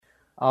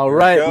All Here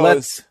right, it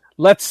goes.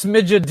 let's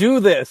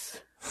Schmigadoon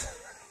this.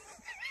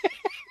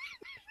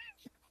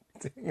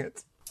 Dang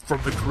it.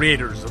 From the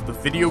creators of the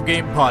video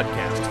game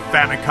podcast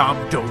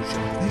Famicom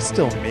Dojo They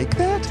still make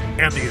that?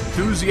 and the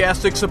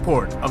enthusiastic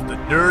support of the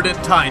Nerd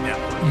and Tie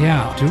Network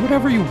Yeah, do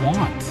whatever you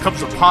want.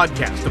 comes a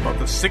podcast about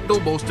the single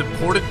most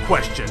important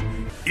question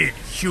in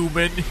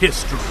human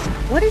history.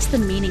 What is the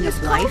meaning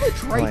of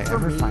life? Will I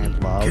ever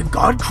find love? Can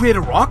God create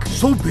a rock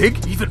so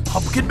big even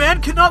Pumpkin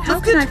Man cannot How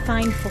lift can I it?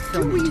 find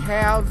fulfillment?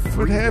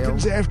 What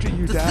happens after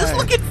you Does die? this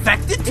look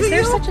infected to Is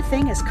there you? such a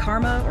thing as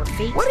karma or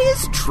fate? What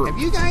is true? Have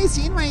you guys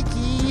seen my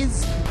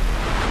keys?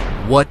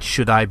 What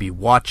should I be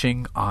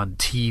watching on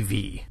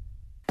TV?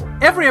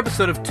 Every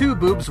episode of Two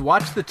Boobs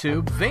Watch the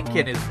Tube, Vink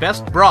and his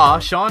best bra,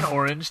 Sean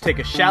Orange, take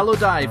a shallow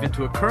dive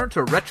into a current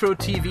or retro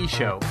TV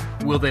show.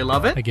 Will they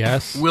love it? I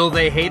guess. Will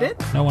they hate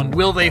it? No one-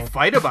 Will they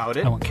fight about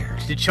it? No one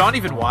cares. Did Sean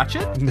even watch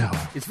it? No,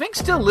 Is Vink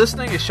still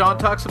listening as Sean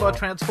talks about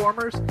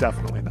Transformers?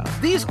 definitely not.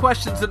 These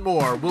questions and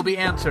more will be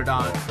answered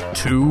on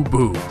Two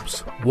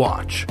Boobs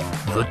Watch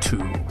the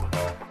Tube.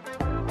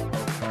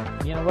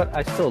 You know what?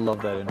 I still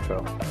love that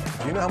intro.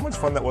 Do you know how much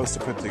fun that was to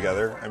put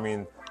together? I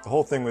mean, the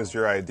whole thing was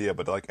your idea,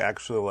 but like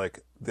actually, like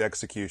the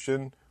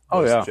execution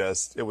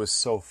was it was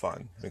so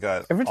fun. We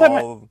got Every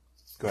time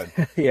Go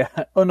ahead. Yeah.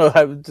 Oh no,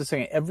 I was just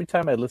saying. Every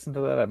time I listen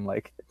to that, I'm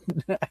like,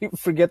 I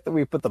forget that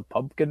we put the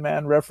Pumpkin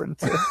Man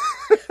reference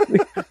in.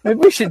 Maybe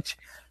we should.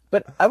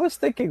 But I was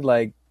thinking,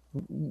 like,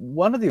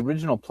 one of the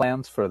original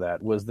plans for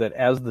that was that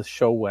as the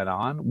show went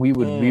on, we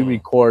would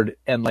re-record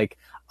and like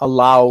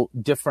allow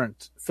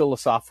different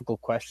philosophical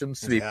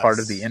questions to be part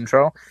of the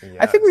intro.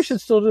 I think we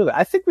should still do that.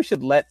 I think we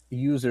should let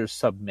users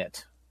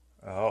submit.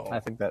 Oh, I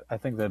think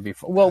that'd be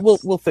fun. Well,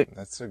 we'll think.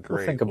 That's a great.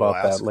 We'll think about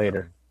that ask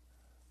later. them.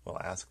 We'll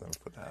ask them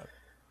for that.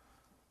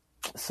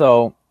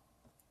 So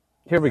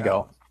here we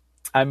go.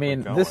 I We're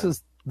mean, going. this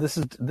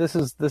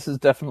is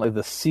definitely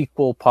the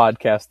sequel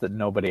podcast that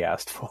nobody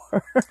asked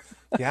for.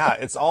 Yeah,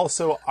 it's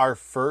also our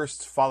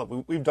first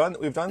follow. We've done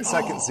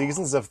second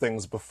seasons of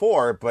things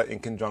before, but in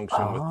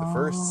conjunction with the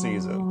first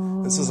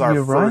season. This is our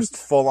you're first right.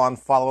 full-on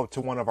follow-up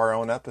to one of our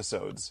own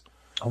episodes.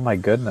 Oh my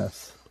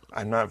goodness.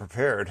 I'm not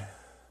prepared.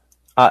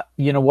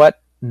 You know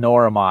what?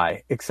 Nor am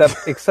I.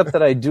 Except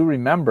that I do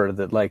remember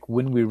that, like,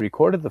 when we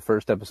recorded the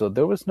first episode,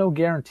 there was no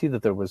guarantee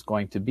that there was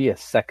going to be a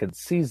second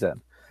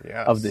season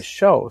Yes. of this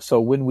show. So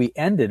when we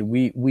ended,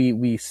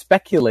 we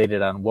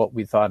speculated on what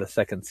we thought a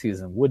second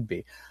season would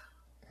be.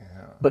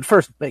 But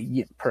first,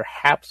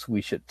 perhaps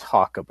we should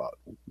talk about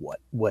what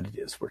it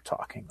is we're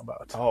talking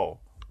about. Oh,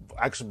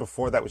 actually,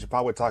 before that, we should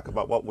probably talk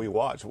about what we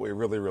watch, what we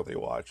really, really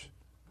watch.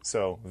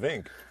 So,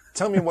 Vink,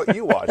 tell me what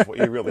you watch, what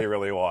you really,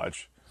 really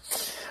watch.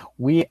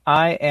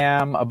 I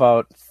am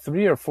about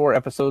 3 or 4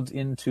 episodes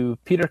into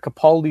Peter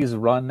Capaldi's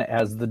run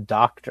as the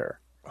Doctor.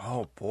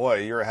 Oh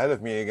boy, you're ahead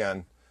of me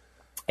again.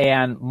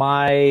 And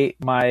my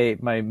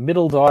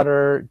middle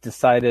daughter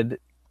decided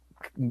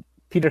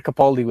Peter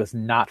Capaldi was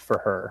not for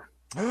her.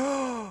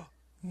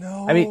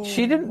 No. I mean,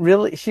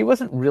 she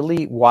wasn't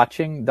really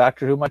watching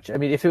Doctor Who much. I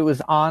mean, if it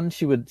was on,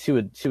 she would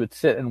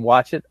sit and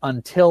watch it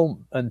until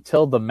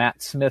the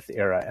Matt Smith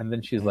era, and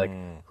then she's like,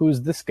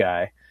 "Who's this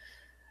guy?"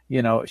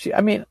 You know,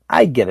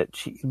 I get it.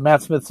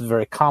 Matt Smith's a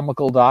very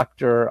comical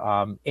Doctor.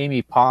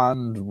 Amy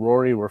Pond,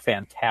 Rory were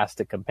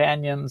fantastic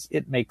companions.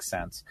 It makes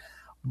sense,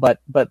 but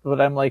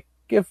I'm like,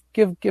 give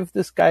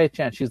this guy a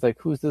chance. She's like,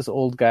 "Who's this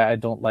old guy? I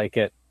don't like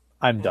it.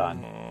 I'm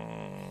done."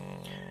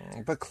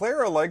 But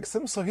Clara likes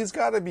him, so he's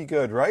got to be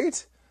good,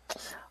 right?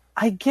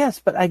 I guess,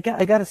 but I got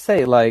to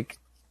say, like,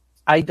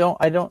 I don't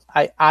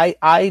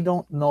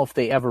know if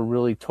they ever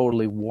really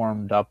totally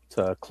warmed up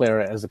to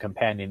Clara as a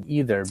companion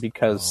either,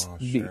 because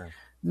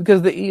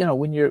because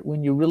when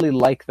you really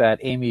like that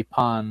Amy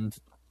Pond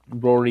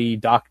Rory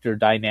Doctor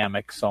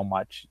dynamic so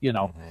much,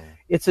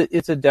 it's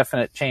a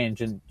definite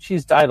change, and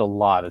she's died a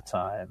lot of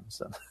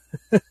times.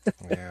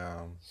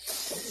 Yeah,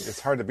 it's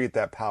hard to beat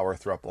that power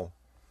throuple.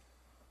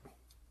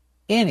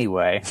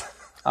 Anyway,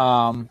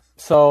 but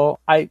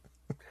I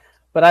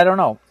don't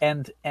know.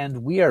 And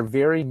we are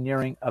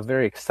nearing a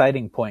very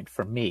exciting point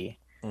for me.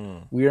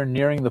 We are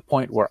nearing the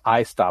point where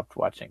I stopped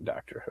watching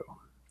Doctor Who.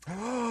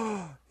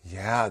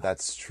 Yeah,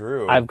 that's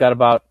true. I've got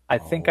about, I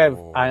think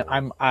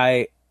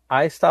I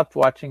stopped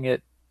watching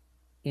it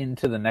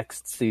into the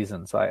next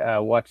season. So I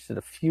watched it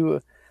a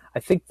few,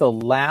 I think the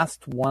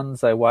last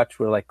ones I watched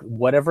were like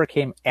whatever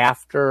came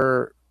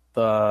after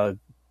the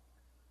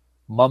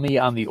Mummy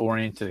on the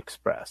Orient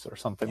Express or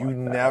something You like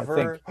that.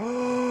 never.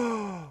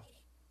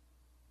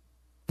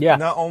 Yeah.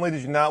 Not only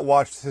did you not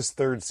watch his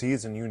third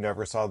season, you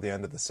never saw the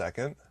end of the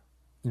second.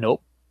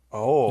 Nope.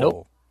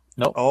 Oh.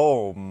 Nope.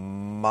 Oh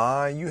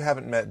my! You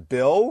haven't met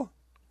Bill.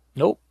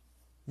 Nope.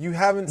 You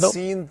haven't Nope.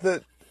 seen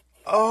the.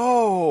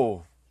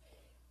 Oh.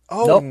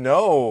 Oh Nope.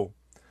 no!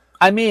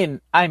 I mean,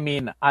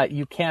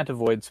 you can't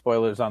avoid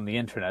spoilers on the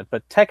internet,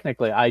 but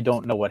technically, I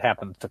don't know what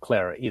happens to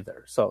Clara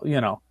either. So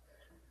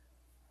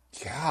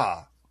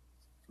Yeah.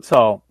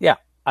 So yeah,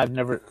 I've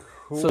never.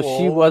 Cool. So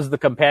she was the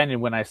companion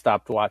when I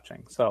stopped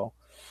watching. So.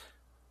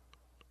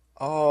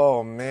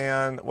 Oh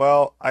man.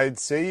 Well, I'd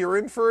say you're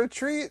in for a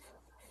treat.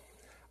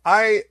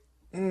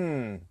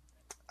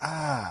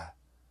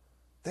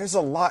 There's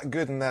a lot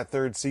good in that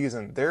third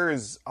season. There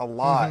is a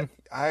lot.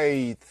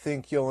 I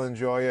think you'll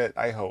enjoy it.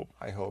 I hope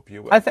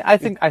you will. I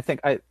think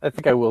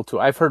I will too.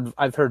 I've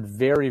heard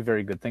very,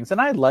 very good things,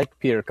 and I like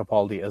Peter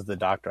Capaldi as the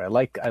Doctor. I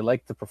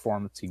like the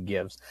performance he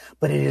gives,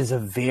 but it is a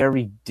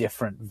very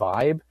different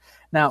vibe.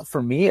 Now,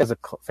 for me, as a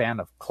fan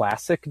of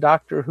classic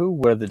Doctor Who,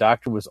 where the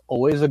Doctor was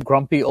always a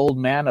grumpy old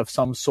man of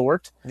some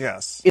sort,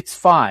 yes, it's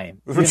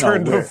fine.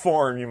 Return to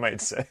form, you might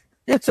say.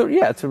 It's a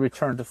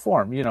return to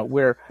form,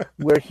 where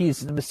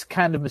he's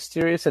kind of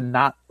mysterious and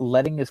not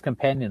letting his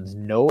companions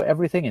know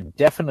everything, and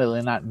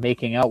definitely not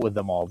making out with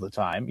them all the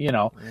time.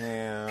 Yeah.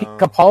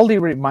 Capaldi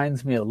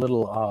reminds me a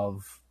little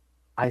of,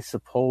 I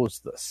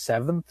suppose, the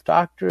Seventh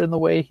Doctor in the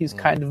way he's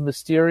kind of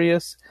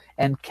mysterious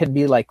and can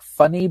be like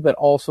funny, but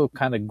also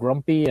kind of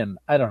grumpy, and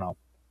I don't know.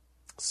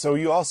 So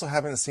you also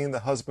haven't seen The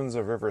Husbands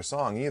of River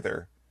Song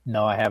either?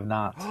 No, I have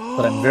not,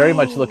 but I'm very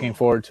much looking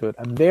forward to it.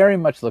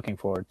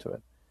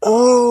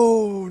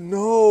 Oh,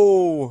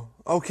 no.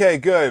 Okay,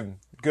 good.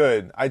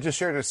 I just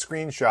shared a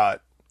screenshot.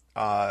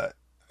 I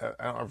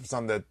don't know if it's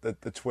on the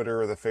Twitter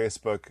or the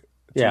Facebook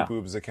Two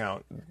Boobs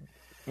account.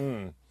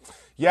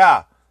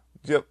 Yeah.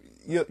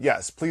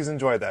 Yes, please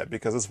enjoy that,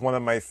 because it's one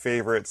of my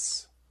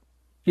favorites.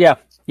 Yeah,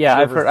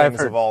 I've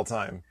heard of all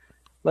time.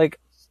 Like,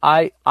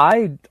 I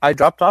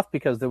dropped off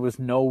because there was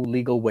no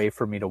legal way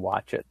for me to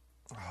watch it.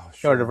 Oh,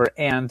 sure.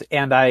 And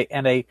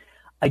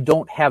I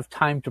don't have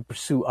time to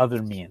pursue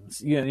other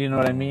means. You know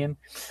what I mean?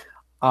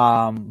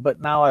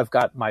 But now I've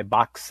got my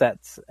box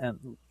sets,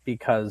 and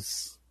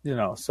because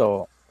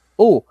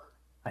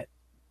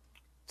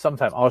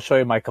sometime I'll show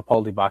you my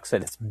Capaldi box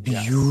set. It's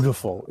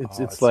beautiful.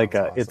 Yes. It's like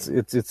it's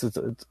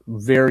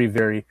very,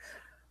 very,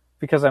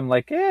 because I'm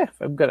like,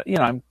 I'm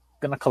gonna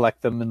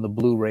collect them in the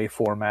Blu-ray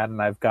format, and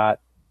I've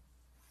got,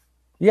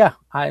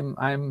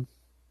 I'm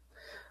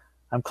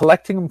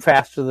collecting them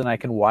faster than I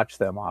can watch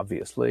them,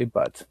 obviously,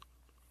 but.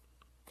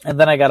 And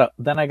then I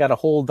got a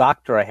whole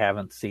Doctor I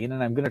haven't seen,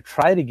 and I'm going to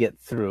try to get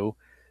through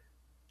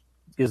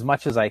as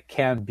much as I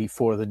can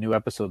before the new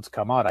episodes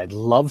come out. I'd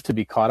love to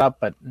be caught up,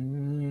 but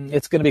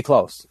it's going to be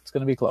close.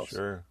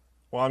 Sure.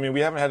 Well, I mean,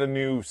 we haven't had a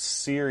new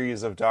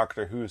series of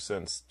Doctor Who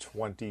since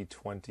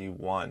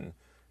 2021,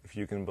 if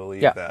you can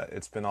believe that.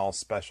 It's been all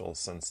special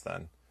since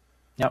then.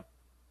 Yep.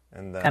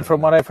 And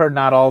from what I've heard,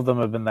 not all of them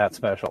have been that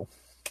special.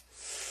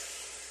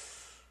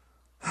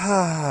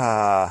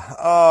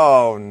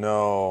 Oh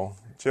no.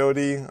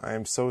 Jody, I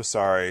am so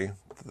sorry.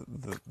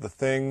 The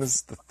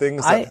things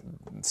that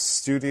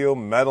studio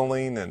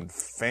meddling and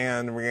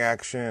fan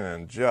reaction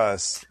and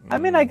just. I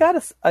mean, I gotta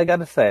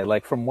say,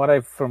 like from what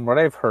I've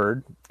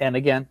heard, and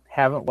again,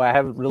 I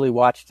haven't really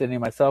watched any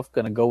myself.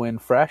 Going to go in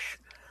fresh,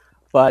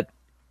 but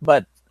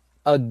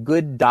a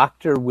good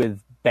Doctor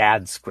with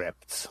bad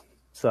scripts.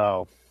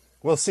 So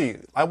we'll see.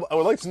 I would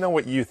like to know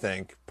what you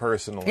think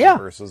personally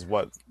versus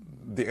what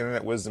the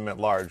internet wisdom at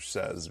large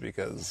says,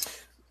 because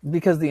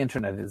the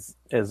internet is,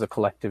 as a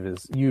collective,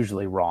 is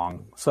usually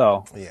wrong.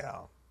 So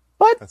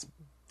but that's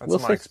we'll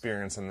my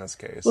experience in this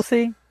case. We'll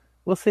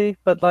see.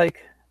 But I've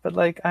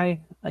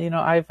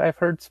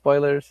heard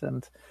spoilers,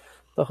 and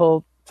the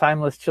whole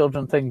Timeless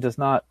Children thing does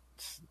not,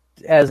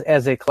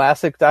 as a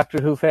classic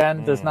Doctor Who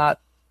fan, does not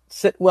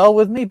sit well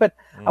with me. But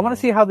I want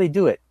to see how they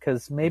do it,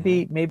 because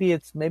maybe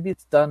it's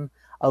done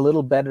a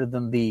little better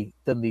than the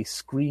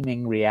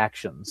screaming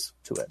reactions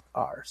to it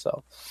are.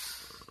 So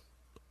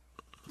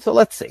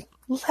let's see.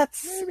 Let's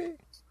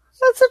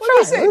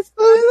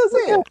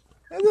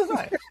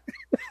try.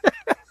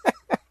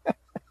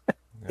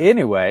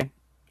 Anyway,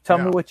 tell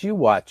me what you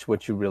watch.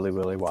 What you really,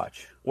 really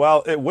watch.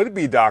 Well, it would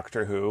be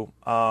Doctor Who,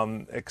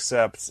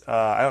 except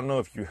I don't know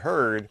if you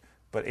heard,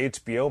 but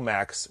HBO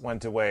Max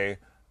went away,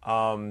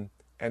 and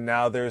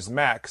now there's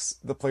Max,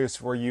 the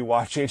place where you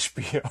watch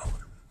HBO.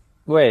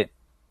 Wait,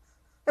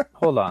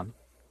 hold on.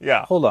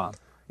 Hold on.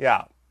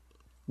 Yeah.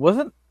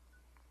 Wasn't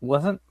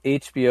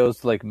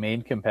HBO's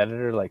main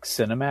competitor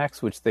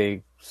Cinemax, which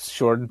they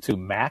shortened to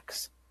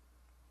Max?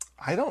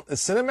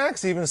 Is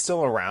Cinemax even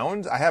still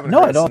around? I haven't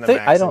heard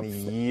Cinemax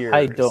in years.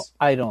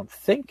 I don't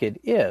think it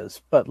is,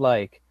 but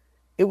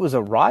it was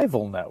a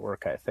rival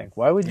network, I think.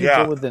 Why would you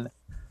go with the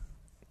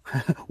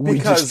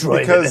because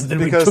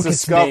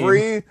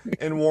Discovery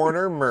and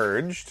Warner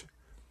merged,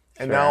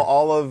 and now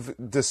all of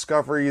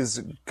Discovery's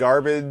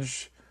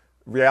garbage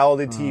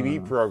reality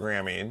TV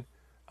programming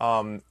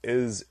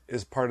is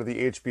part of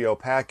the HBO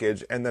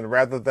package, and then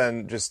rather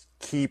than just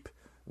keep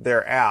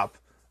their app,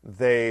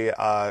 they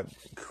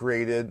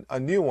created a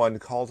new one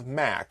called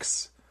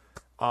Max,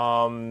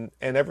 and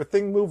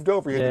everything moved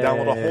over. You had to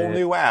download a whole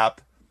new app,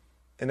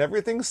 and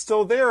everything's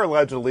still there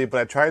allegedly.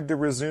 But I tried to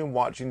resume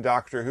watching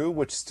Doctor Who,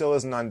 which still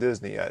isn't on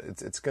Disney yet.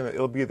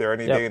 It'll be there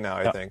any day now,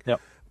 I think.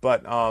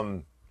 But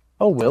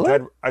will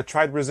it? I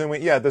tried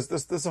resuming. Yeah,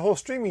 there's a whole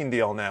streaming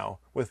deal now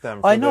with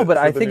them. I know, but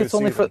I think it's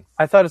only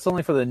I thought it's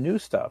only for the new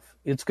stuff.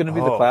 It's going to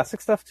be the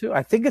classic stuff too.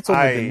 I think it's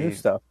only the new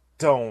stuff.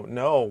 Don't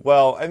know.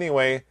 Well,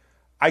 anyway,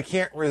 I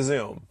can't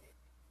resume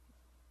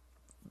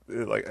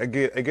like I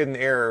get an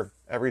error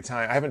every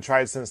time. I haven't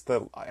tried since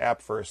the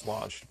app first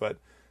launched, but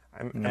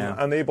I'm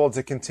unable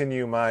to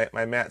continue my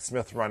Matt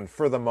Smith run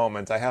for the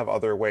moment. I have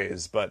other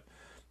ways, but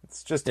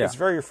it's just it's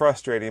very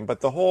frustrating.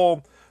 But the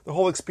whole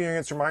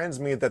experience reminds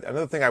me that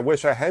another thing I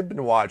wish I had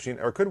been watching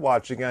or could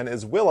watch again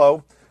is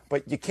Willow,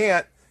 but you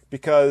can't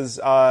because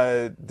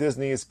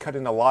Disney is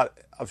cutting a lot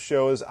of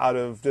shows out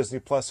of Disney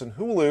Plus and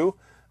Hulu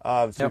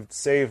to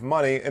save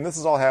money. And this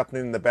is all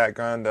happening in the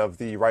background of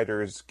the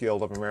Writers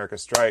Guild of America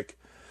strike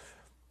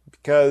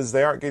because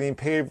they aren't getting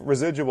paid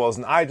residuals.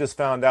 And I just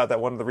found out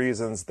that one of the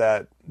reasons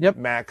that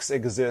Max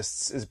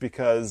exists is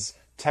because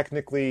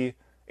technically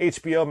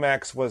HBO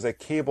Max was a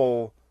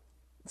cable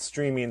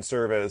streaming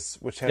service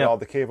which had all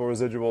the cable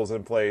residuals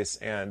in place,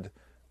 and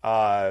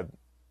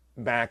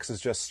Max is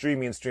just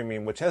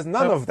streaming, which has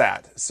none of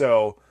that.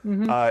 So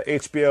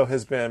HBO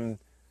has been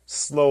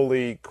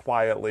slowly,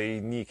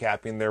 quietly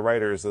kneecapping their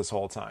writers this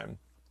whole time.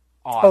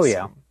 Awesome. Oh,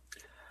 yeah.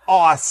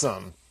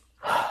 Awesome.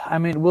 I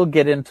mean, we'll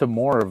get into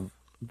more of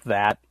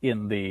that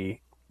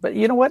but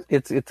you know what?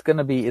 It's going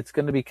to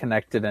be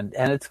connected, and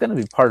it's going to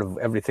be part of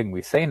everything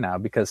we say now,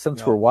 because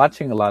since we're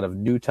watching a lot of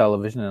new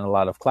television and a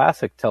lot of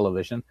classic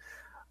television,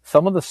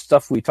 some of the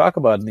stuff we talk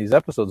about in these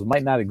episodes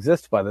might not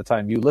exist by the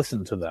time you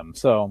listen to them.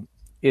 So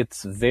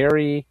it's a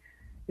very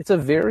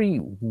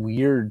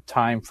weird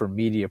time for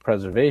media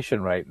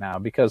preservation right now,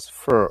 because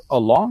for a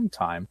long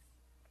time,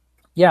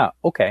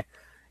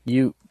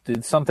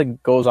 something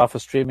goes off a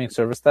streaming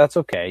service, that's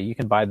okay. You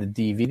can buy the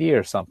DVD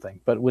or something.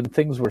 But when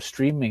things were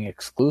streaming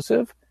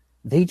exclusive,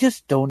 they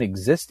just don't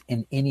exist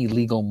in any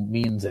legal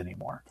means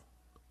anymore.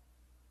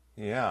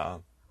 Yeah.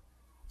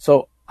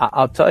 So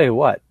I'll tell you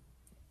what.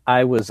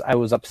 I was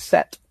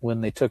upset when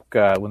they took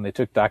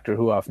Doctor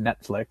Who off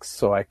Netflix,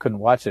 so I couldn't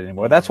watch it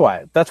anymore. That's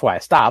why I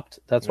stopped.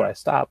 Why I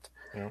stopped.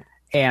 Yeah.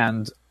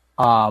 And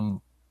but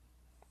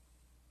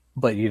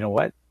you know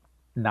what?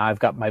 Now I've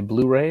got my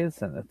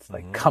Blu-rays, and it's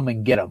like, come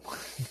and get them.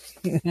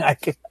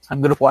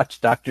 I'm going to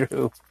watch Doctor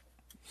Who.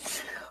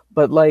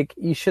 But like,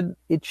 it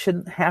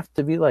shouldn't have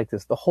to be like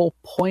this. The whole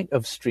point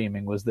of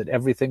streaming was that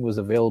everything was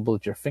available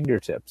at your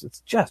fingertips. It's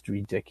just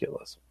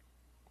ridiculous.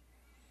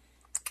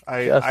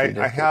 I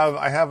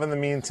have in the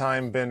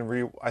meantime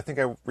I think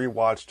I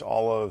rewatched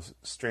all of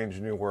Strange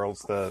New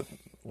Worlds,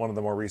 one of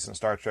the more recent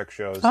Star Trek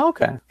shows. Oh,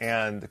 okay.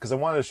 And because I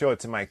wanted to show it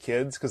to my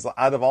kids, because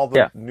out of all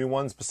the new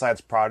ones besides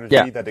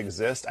Prodigy that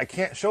exist, I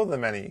can't show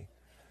them any.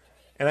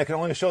 And I can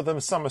only show them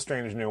some of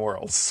Strange New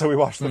Worlds. So we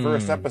watched the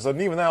first episode,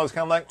 and even then I was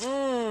kind of like,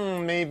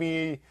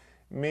 maybe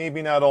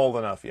not old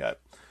enough yet.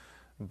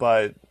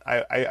 But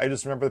I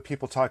just remember the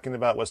people talking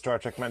about what Star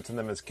Trek meant to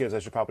them as kids. I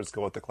should probably just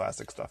go with the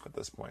classic stuff at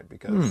this point,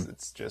 because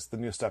it's just the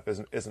new stuff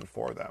isn't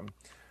for them.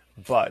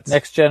 But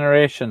Next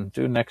Generation,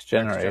 Next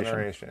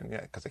Generation,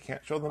 yeah, because I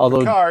can't show them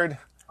Picard.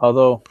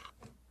 Although,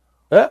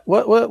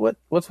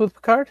 what's with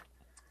Picard?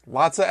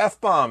 Lots of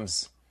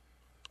F-bombs.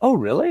 Oh,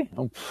 really?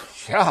 Oh,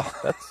 yeah,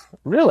 that's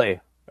really.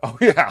 Oh,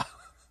 yeah.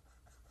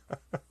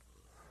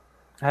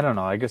 I don't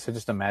know. I guess I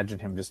just imagine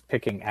him just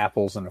picking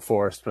apples in a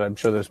forest, but I'm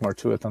sure there's more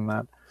to it than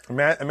that.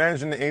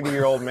 Imagine an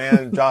 80-year-old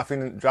man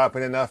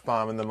dropping an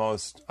F-bomb in the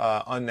most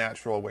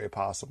unnatural way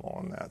possible,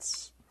 and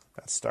that's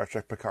Star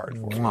Trek Picard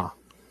for me.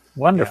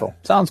 Wonderful.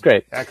 Yeah. Sounds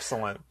great.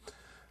 Excellent.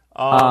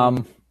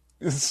 I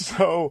watched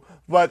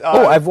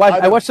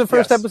the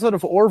first episode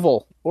of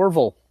Orville.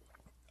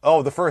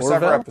 Oh, the first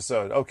ever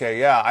episode. Okay,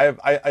 yeah.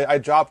 I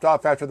dropped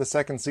off after the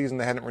second season.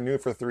 They hadn't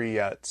renewed for 3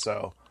 yet,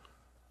 so.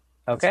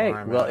 Okay,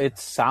 well, it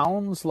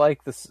sounds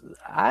like this.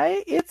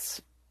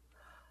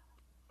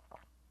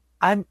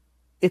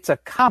 It's a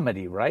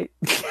comedy, right?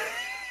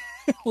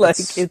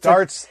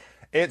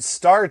 It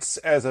starts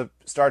as a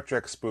Star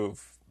Trek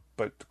spoof,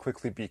 but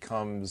quickly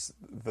becomes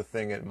the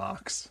thing it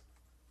mocks.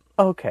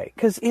 Okay,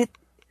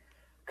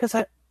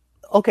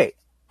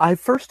 I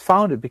first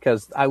found it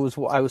because I was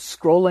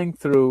scrolling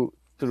through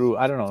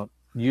I don't know,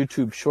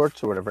 YouTube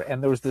Shorts or whatever,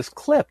 and there was this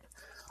clip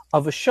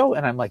of a show,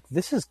 and I'm like,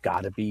 this has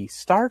got to be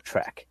Star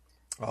Trek.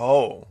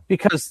 Oh,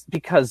 because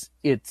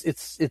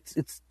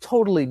it's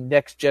totally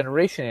Next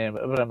Generation,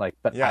 but I'm like,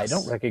 I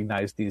don't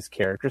recognize these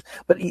characters.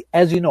 But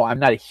as you know, I'm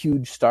not a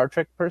huge Star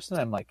Trek person.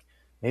 I'm like,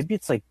 maybe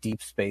it's like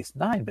Deep Space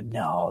Nine, but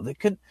no, they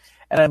couldn't.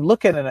 And I'm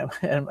looking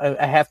and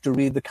I have to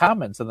read the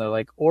comments, and they're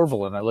like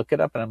Orville, and I look it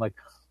up, and I'm like,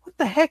 what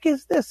the heck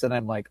is this? And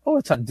I'm like, oh,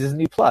 it's on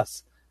Disney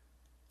Plus.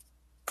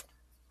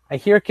 I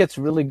hear it gets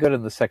really good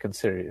in the second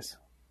series.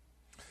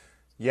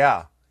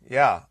 Yeah.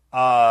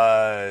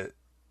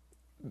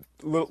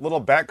 Little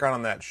background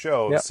on that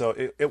show. Yep. So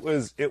it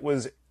was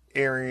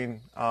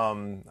airing,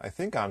 I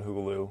think on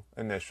Hulu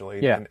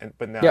initially. Yeah.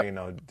 But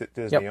now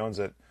Disney owns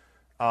it.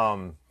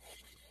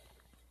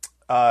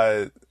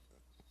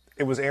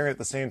 It was airing at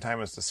the same time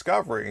as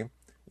Discovery.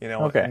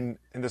 And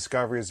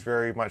Discovery is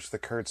very much the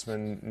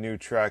Kurtzman new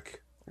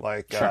Trek,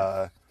 like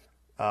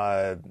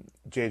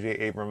J.J.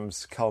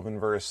 Abrams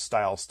Kelvinverse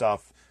style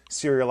stuff,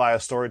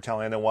 serialized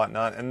storytelling and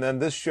whatnot. And then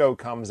this show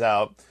comes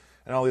out,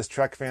 and all these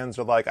Trek fans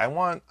are like, I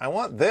want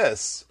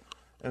this.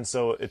 And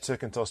so it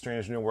took until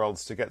Strange New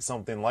Worlds to get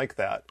something like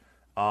that.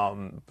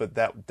 But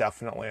that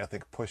definitely, I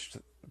think, pushed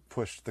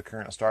the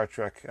current Star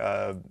Trek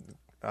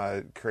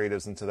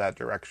creatives into that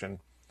direction.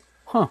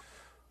 Huh.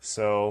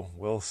 So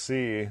we'll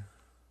see.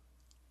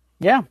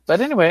 Yeah, but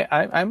anyway,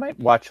 I might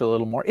watch a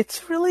little more.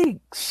 It's really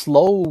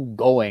slow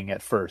going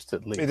at first,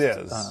 at least. It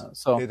is.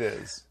 It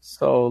is.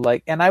 So,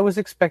 like, and I was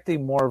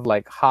expecting more of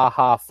like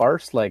ha-ha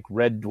farce, like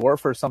Red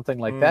Dwarf or something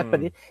like that,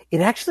 but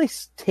it actually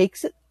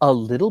takes it a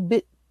little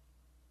bit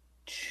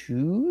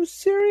too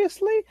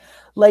seriously.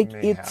 Like,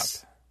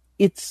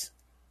 it's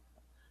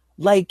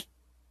like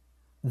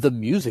the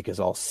music is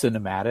all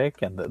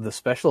cinematic and the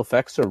special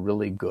effects are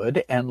really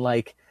good, and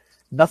like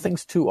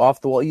nothing's too off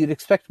the wall. You'd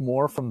expect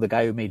more from the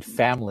guy who made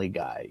Family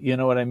Guy. You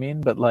know what I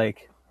mean? But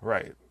like,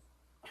 right.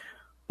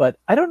 But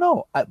I don't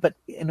know. But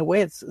in a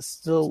way, it's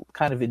still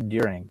kind of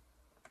endearing.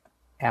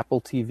 Apple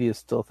TV is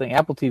still a thing.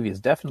 Apple TV is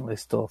definitely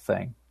still a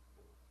thing.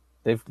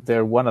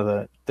 They're one of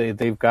the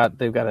they've got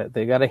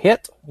a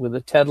hit with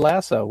a Ted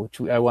Lasso, which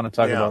I want to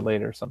talk about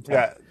later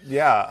sometime.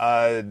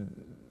 Yeah.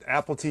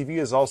 Apple TV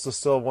is also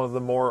still one of the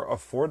more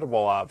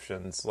affordable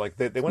options. Like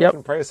they went up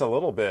in price a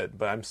little bit,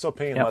 but I'm still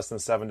paying less than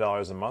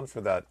 $7 a month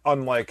for that.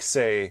 Unlike,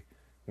 say,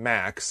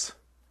 Max,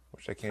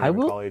 which I can't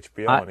even call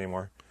HBO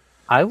anymore.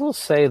 I will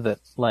say that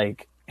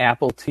like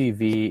Apple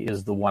TV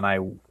is the one I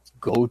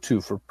go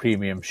to for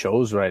premium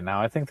shows right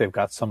now. I think they've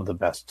got some of the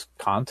best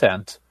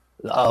content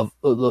of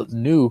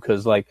new,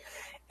 because like,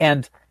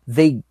 and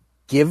they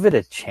give it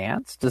a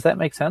chance. Does that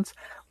make sense?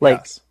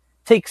 Like,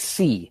 take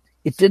C.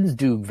 It didn't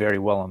do very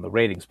well on the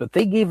ratings, but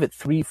they gave it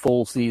 3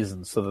 full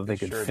seasons so that they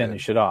could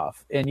finish it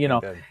off. And, you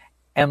know,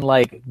 and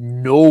like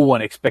no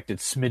one expected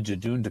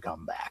Schmigadoon to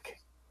come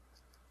back,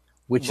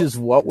 which is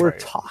what we're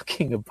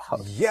talking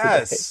about.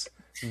 Yes.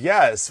 Today.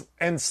 Yes.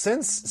 And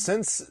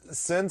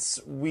since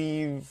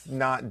we've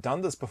not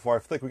done this before, I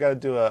feel like we got to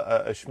do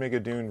a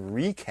Schmigadoon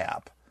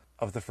recap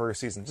of the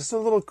first season. Just a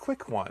little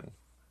quick one,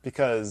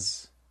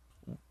 because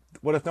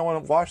what if no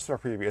one watched our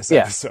previous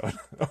episode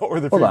or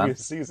the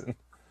previous season?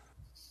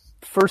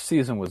 First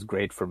season was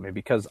great for me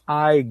because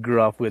I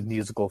grew up with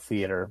musical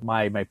theater.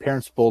 My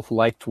parents both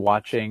liked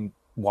watching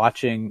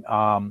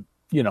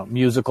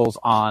musicals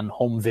on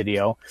home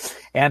video,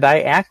 and I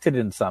acted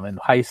in some in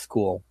high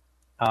school.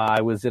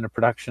 I was in a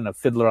production of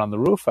Fiddler on the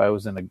Roof. I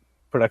was in a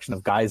production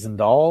of Guys and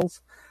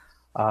Dolls,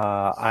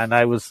 and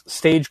I was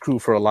stage crew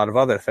for a lot of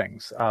other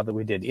things that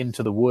we did.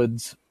 Into the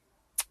Woods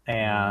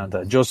and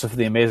Joseph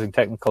the Amazing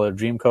Technicolor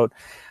Dreamcoat.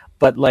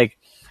 But like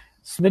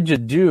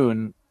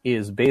Schmigadoon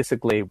is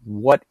basically,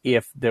 what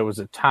if there was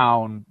a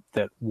town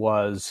that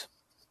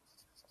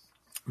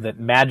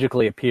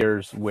magically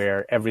appears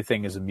where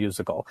everything is a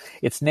musical.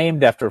 It's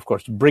named after, of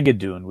course,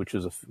 Brigadoon, which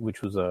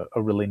was a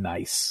really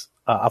nice,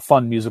 a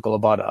fun musical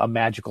about a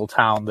magical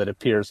town that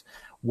appears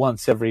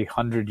once every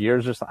 100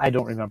 years or something. I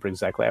don't remember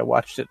exactly. I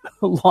watched it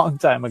a long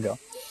time ago.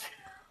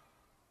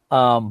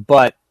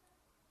 But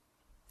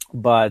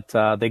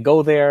they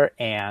go there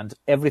and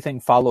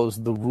everything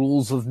follows the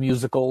rules of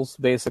musicals,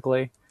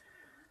 basically.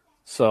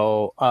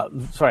 So,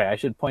 sorry, I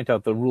should point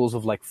out the rules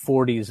of like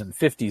 40s and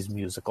 50s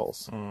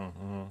musicals.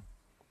 Mm-hmm.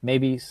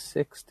 Maybe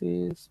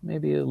 60s,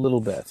 maybe a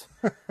little bit.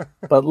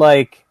 But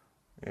like,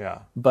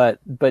 but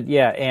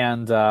yeah,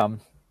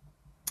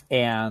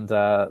 and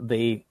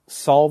they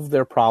solve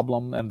their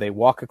problem and they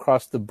walk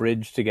across the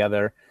bridge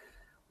together,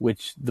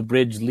 which the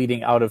bridge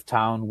leading out of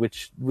town,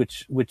 which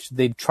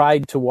they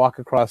tried to walk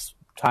across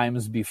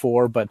times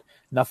before, but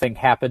nothing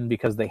happened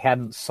because they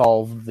hadn't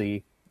solved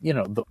the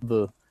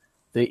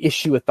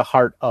issue at the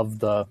heart of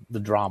the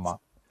drama.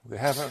 They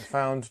haven't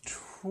found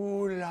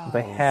true love.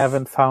 They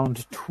haven't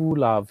found true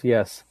love.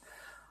 Yes.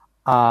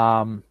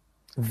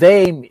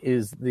 They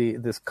is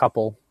this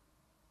couple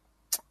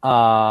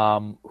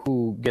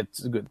who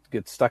gets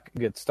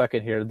stuck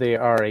in here. They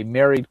are a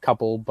married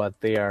couple, but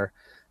they are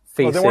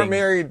facing. Oh, they weren't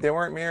married. They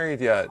weren't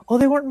married yet. Oh,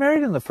 they weren't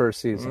married in the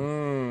first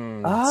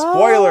season.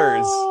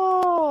 Spoilers.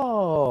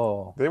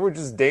 Oh. They were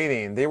just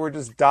dating. They were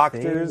just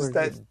doctors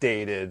that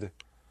dated.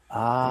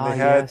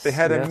 They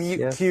had a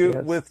meet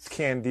cute with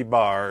candy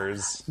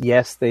bars.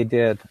 Yes, they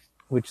did,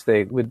 which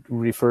they would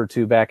refer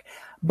to back.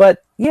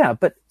 But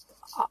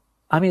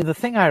I mean, the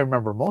thing I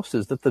remember most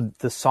is that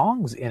the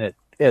songs in it,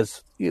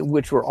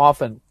 which were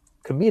often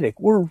comedic,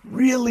 were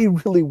really,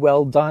 really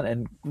well done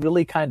and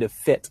really kind of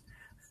fit.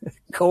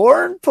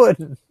 Corn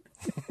pudding,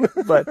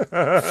 but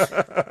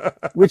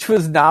which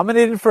was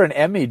nominated for an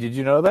Emmy. Did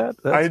you know that?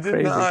 That's I did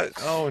crazy. not.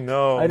 Oh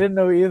no, I didn't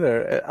know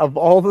either. Of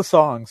all the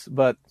songs,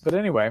 but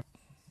anyway.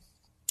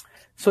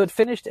 So it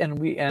finished,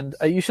 and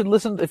you should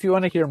listen if you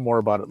want to hear more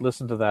about it.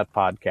 Listen to that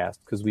podcast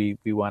because we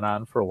went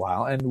on for a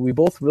while, and we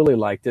both really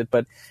liked it.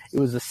 But it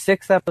was a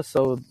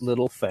 6-episode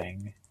little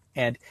thing,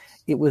 and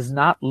it was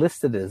not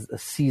listed as a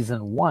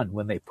season 1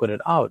 when they put it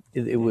out.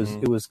 It was a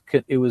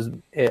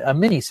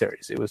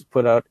miniseries. It was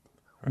put out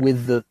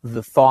with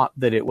the thought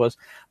that it was,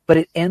 but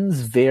it ends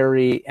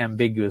very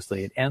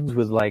ambiguously. It ends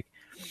with like,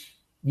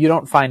 you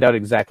don't find out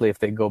exactly if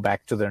they go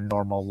back to their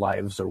normal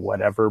lives or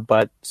whatever,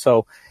 but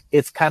so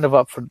it's kind of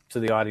up to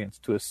the audience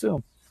to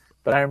assume.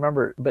 But I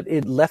remember, but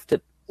it left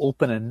it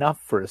open enough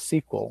for a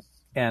sequel.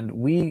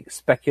 we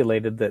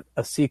speculated that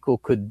a sequel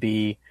could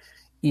be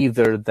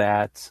either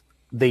that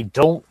they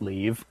don't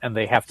leave and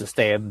they have to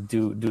stay and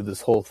do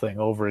this whole thing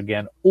over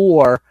again,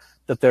 or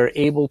that they're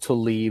able to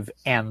leave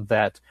and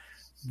that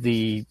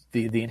the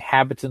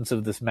inhabitants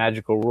of this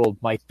magical world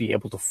might be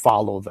able to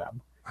follow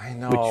them. I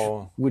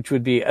know. Which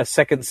would be a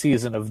second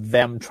season of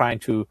them trying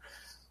to...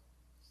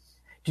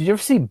 Did you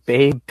ever see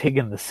Babe, Pig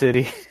in the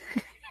City?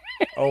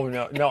 Oh,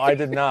 no, I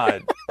did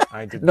not.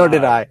 Nor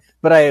did I.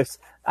 But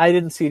I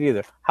didn't see it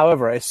either.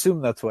 However, I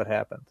assume that's what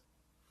happened.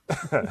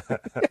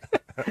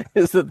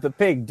 Is that the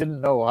pig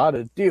didn't know how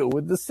to deal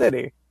with the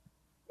city.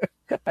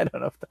 I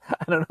don't know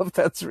if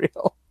that's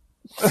real.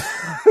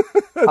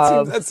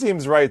 That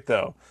seems right,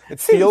 though. It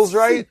feels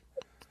right.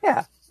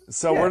 Yeah.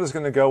 So we're just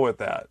going to go with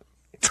that.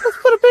 Let's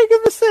put a pig in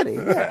the city.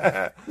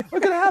 Yeah.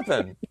 What could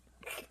happen?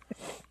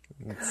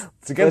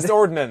 It's against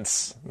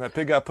ordinance. That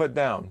pig got put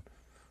down.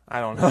 I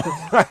don't know.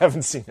 I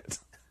haven't seen it.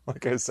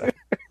 Like I said.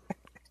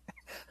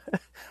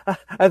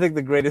 I think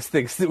the greatest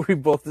thing is that we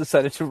both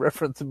decided to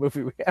reference a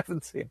movie we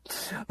haven't seen.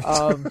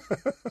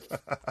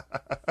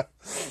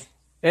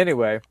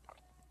 Anyway,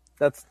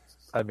 that's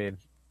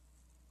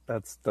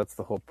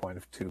the whole point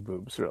of Two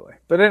Boobs, really.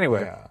 But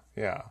anyway.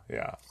 Yeah.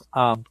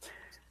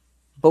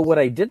 But what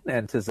I didn't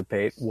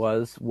anticipate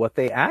was what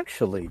they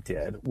actually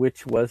did,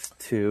 which was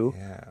to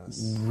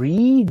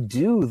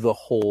redo the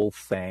whole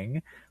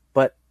thing,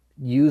 but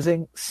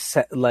using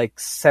like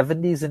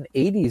 70s and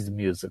 80s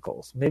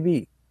musicals.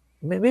 Maybe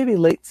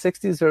late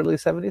 60s, early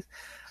 70s.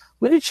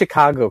 When did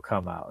Chicago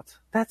come out?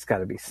 That's got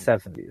to be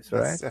 70s,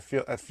 right?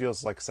 That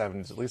feels like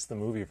 70s, at least the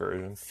movie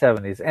version.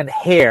 70s. And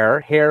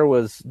Hair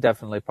was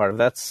definitely part of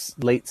that's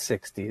late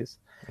 60s.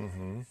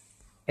 Mm-hmm.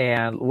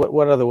 And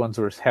what other ones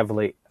were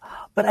heavily...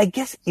 But I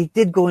guess it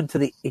did go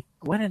it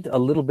went into a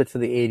little bit to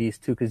the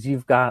 80s too, because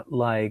you've got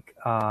like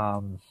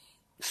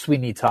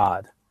Sweeney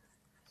Todd.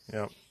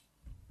 Yep.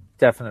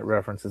 Definite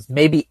references.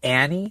 Maybe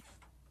Annie.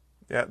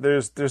 Yeah,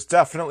 there's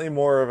definitely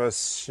more of a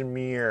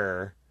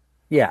smear.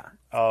 Yeah.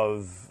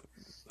 Of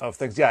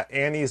things. Yeah,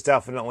 Annie's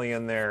definitely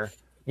in there.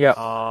 Yeah.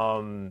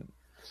 The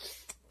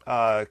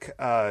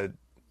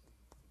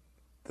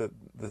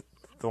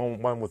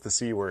one with the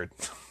C word.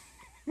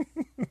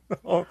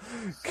 Oh,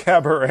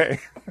 Cabaret.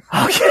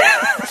 Okay.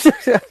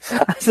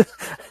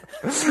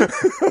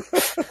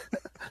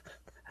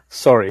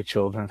 Sorry,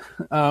 children.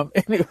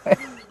 Anyway.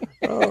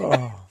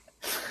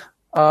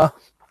 But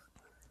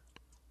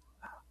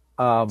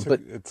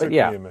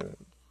yeah. Me a minute.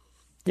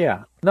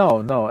 Yeah.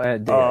 No.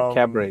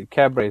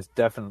 Cabaret is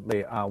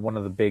definitely one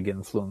of the big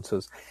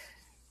influences,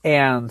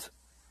 and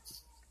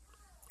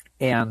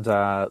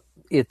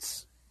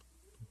it's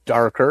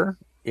darker.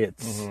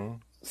 It's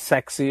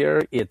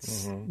sexier.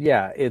 It's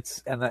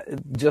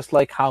just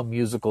like how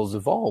musicals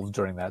evolved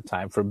during that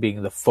time from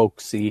being the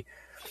folksy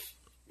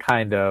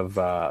kind of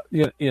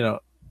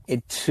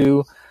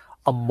into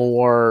a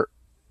more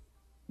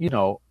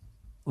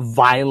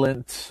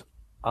violent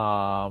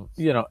and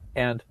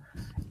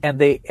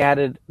they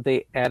added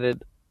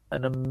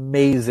an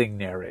amazing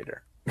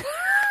narrator.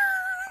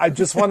 I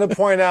just want to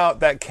point out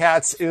that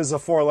cats is a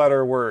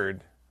 4-letter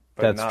word.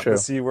 But That's not true. The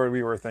C word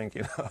we were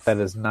thinking of. That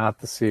is not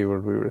the C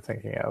word we were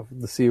thinking of.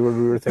 The C word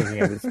we were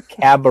thinking of is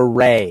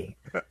cabaret.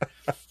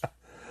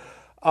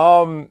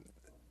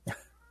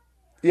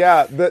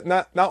 Yeah, but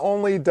not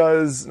only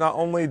does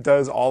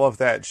all of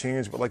that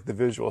change, but like the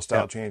visual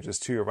style changes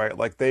too, right?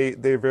 Like they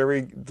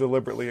very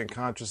deliberately and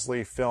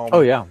consciously film.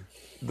 Oh yeah.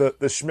 The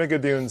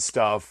Schmigadoon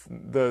stuff,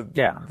 the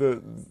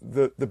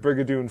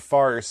Brigadoon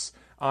farce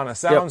on a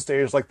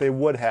soundstage like they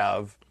would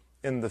have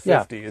in the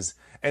 50s.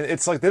 And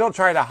it's like they don't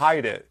try to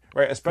hide it,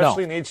 right?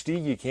 Especially in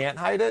HD, you can't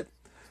hide it.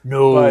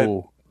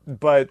 No.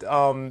 But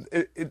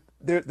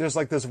there's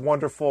like this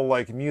wonderful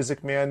like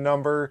Music Man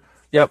number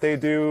that they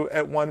do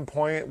at one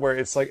point where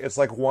it's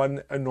like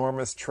one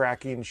enormous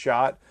tracking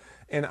shot.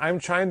 And I'm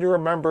trying to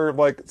remember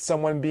like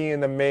someone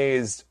being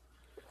amazed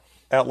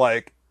at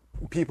like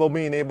people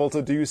being able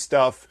to do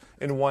stuff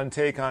in one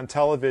take on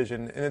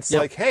television. And it's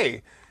like,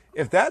 hey,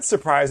 if that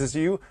surprises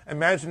you,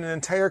 imagine an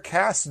entire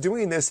cast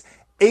doing this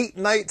 8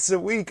 nights a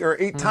week or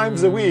 8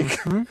 times a week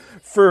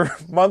for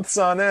months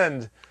on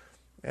end.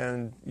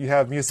 And you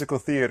have musical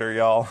theater,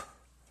 y'all.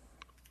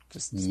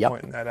 Just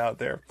pointing that out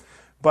there.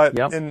 But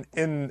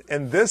in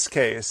this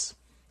case,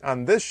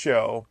 on this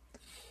show,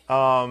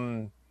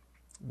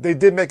 they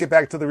did make it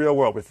back to the real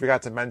world. We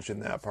forgot to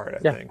mention that part, I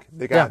think.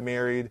 They got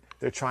married.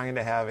 They're trying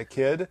to have a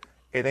kid.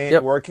 It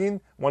ain't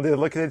working. One day they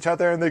look at each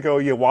other and they go,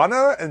 "You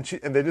wanna?" And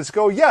they just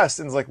go, "Yes."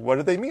 And it's like, what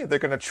do they mean? They're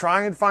going to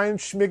try and find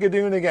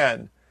Schmigadoon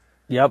again.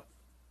 Yep.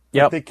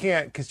 But they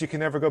can't, because you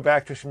can never go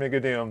back to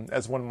Schmigadoon,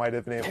 as one might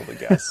have been able to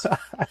guess.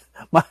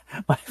 my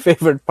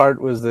favorite part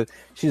was that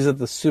she's at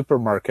the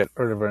supermarket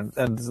or whatever,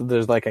 and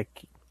there's like a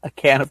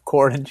can of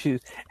corn, and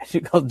she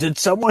goes, "Did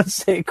someone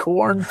say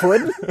corn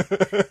pudding?"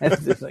 And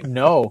it's like,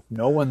 no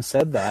one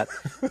said that.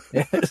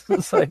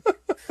 It's like,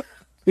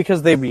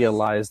 because they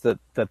realized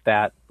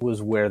that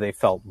was where they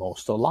felt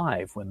most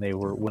alive when they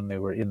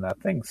were in that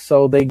thing.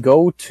 So they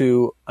go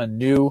to a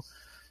new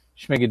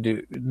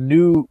Schmigadoon,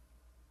 new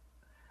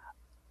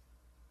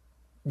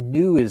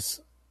new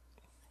is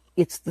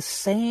it's the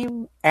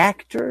same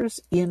actors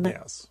in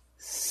Yes.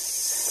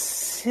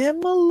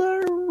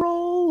 similar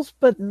roles,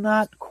 but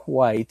not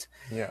quite.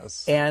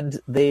 Yes.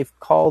 And they've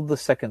called the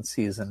second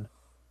season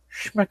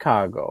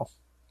Schmigadoon,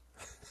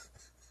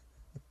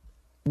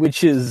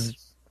 which is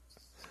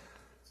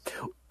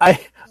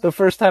the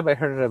first time I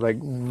heard it, I'm like,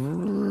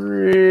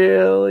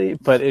 really?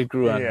 But it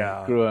grew on me.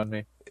 It grew on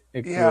me.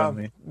 It grew on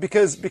me.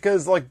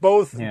 Because like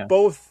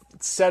both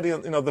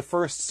setting, the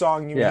first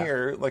song you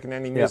hear, like in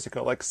any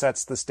musical, like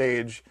sets the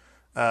stage,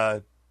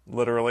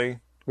 literally.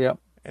 Yep.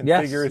 And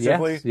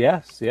figuratively.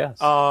 Yes.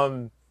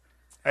 And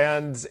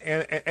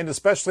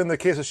especially in the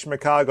case of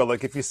Schmigadoon,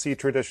 like if you see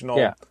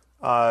traditional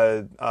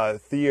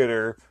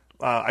theater,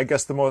 I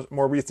guess the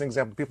more recent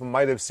example people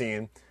might have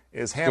seen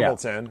is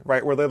Hamilton,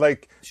 right? Where they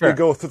they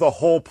go through the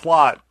whole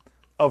plot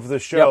of the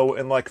show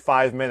in like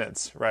 5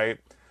 minutes, right?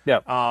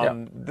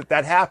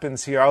 That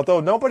happens here, although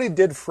nobody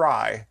did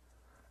Fry,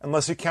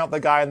 unless you count the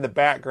guy in the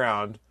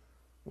background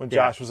when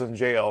Josh was in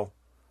jail.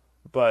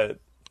 But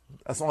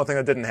that's the only thing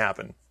that didn't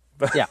happen.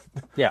 But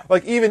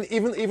like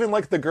even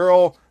like the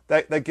girl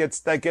that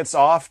gets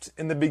offed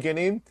in the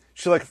beginning,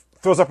 she like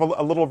throws up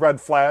a little red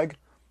flag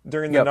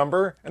during the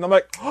number, and I'm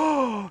like,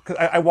 oh, because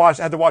I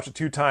had to watch it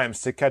 2 times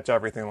to catch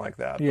everything like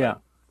that. Yeah.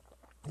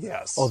 But,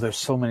 yes. Oh, there's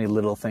so many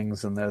little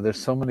things in there. There's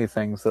so many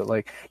things that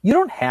like you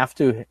don't have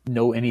to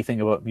know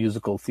anything about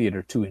musical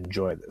theater to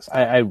enjoy this.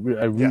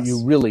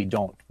 You really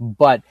don't.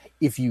 But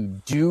if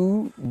you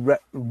do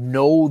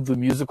know the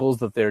musicals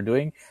that they're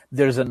doing,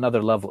 there's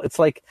another level. It's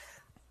like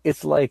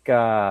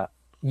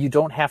you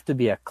don't have to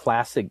be a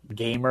classic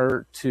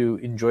gamer to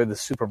enjoy the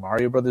Super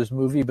Mario Brothers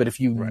movie, but if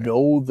you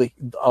know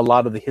a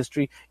lot of the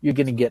history, you're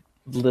going to get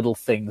little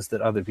things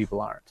that other people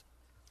aren't.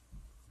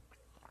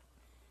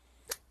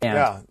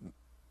 And,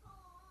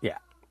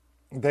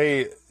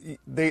 They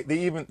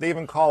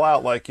even call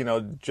out, like,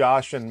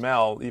 Josh and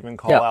Mel even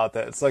call out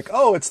that it's like,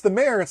 oh, it's the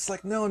mayor. It's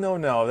like, no,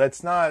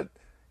 that's not.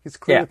 He's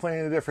clearly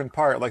playing a different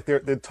part. Like they're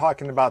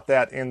talking about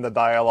that in the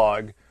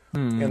dialogue.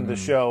 In the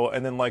show,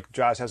 and then like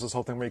Josh has this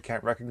whole thing where he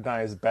can't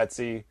recognize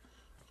Betsy,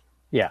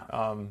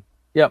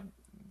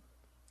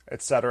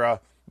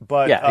 etc.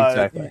 But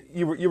exactly.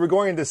 You were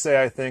going to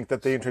say, I think,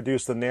 that they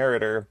introduced the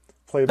narrator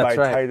played by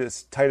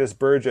Titus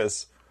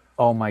Burgess.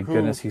 Oh my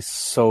goodness, he's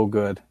so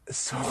good,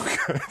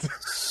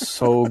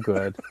 so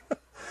good.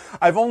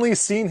 I've only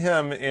seen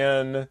him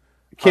in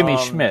Kimmy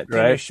Schmidt,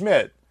 right? Kimmy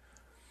Schmidt.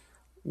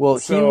 Well,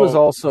 he was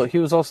also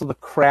the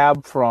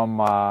crab from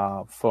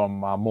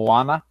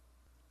Moana.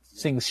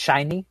 Sings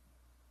Shiny?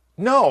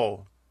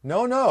 No.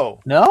 No?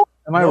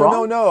 Am I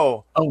wrong?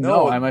 No. Oh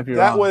no, I might be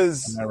wrong.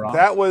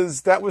 That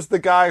was the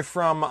guy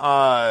from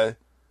Flight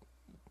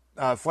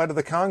of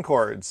the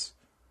Conchords.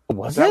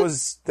 That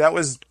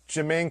was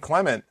Jermaine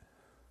Clement.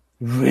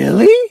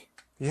 Really?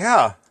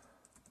 Yeah.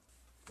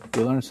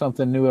 You learn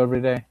something new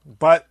every day.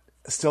 But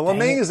still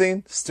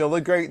amazing. Still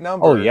a great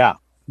number. Oh yeah.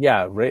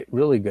 Yeah,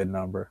 really good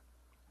number.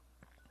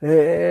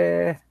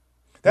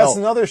 That's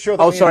another show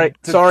that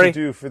to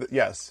do for the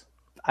yes.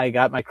 I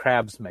got my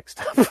crabs mixed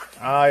up.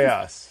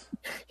 Yes.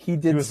 He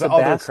was the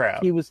other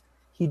crab.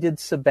 He did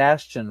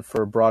Sebastian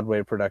for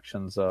Broadway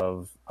productions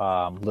of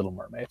Little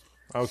Mermaid.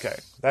 Okay.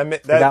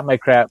 Got my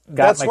crab.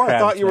 That's where I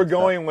thought you were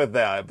going with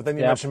that, but then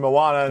you mentioned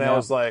Moana, and I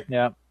was like,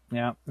 no.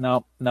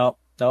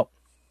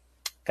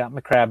 Got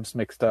my crabs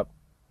mixed up.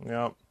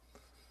 Yep.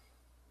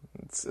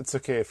 It's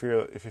okay if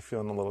you're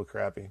feeling a little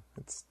crappy.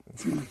 It's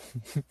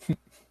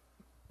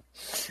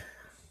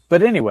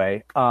But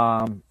anyway,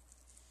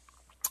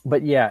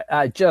 but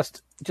yeah,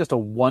 just a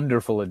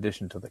wonderful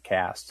addition to the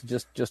cast.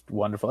 Just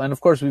wonderful. And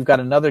of course, we've got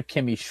another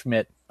Kimmy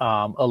Schmidt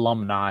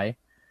alumni.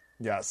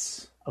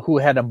 Yes. Who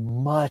had a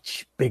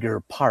much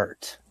bigger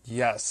part.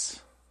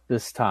 Yes.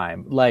 This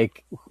time.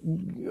 Like,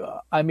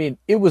 I mean,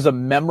 it was a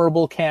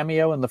memorable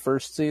cameo in the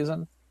first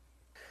season.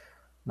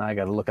 Now I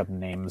got to look up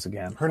names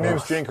again. Her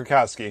name's Jane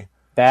Krakowski.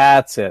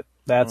 That's it.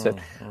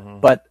 Mm-hmm.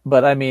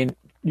 But I mean,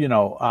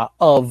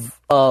 of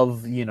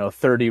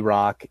 30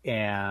 Rock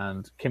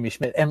and Kimmy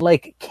Schmidt, and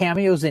like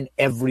cameos in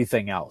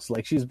everything else.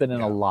 Like she's been in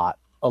a lot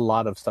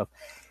of stuff,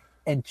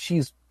 and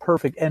she's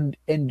perfect. And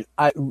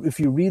if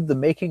you read the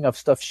making of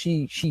stuff,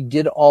 she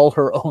did all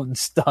her own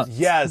stunts.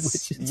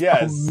 Yes, which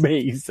is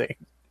amazing.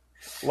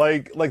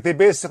 Like they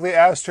basically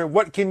asked her,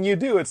 "What can you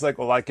do?" It's like,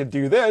 "Well, I could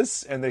do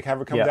this," and they have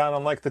her come down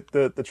on like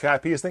the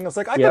trapeze thing. It's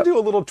like, "I can do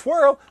a little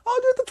twirl.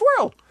 I'll do the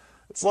twirl."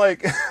 It's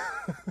like,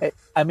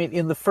 I mean,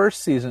 in the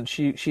first season,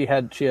 she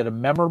had a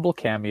memorable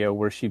cameo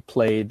where she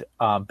played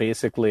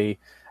basically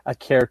a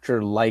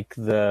character like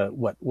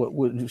what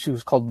she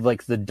was called,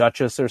 like the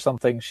Duchess or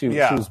something. She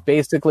was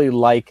basically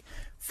like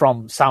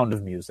from Sound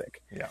of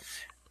Music. Yeah.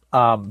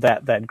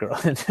 That girl,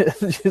 and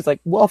she's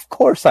like, well, of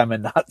course I'm a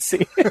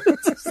Nazi.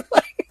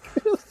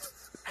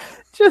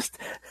 just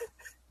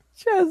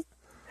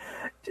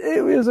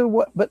it was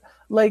but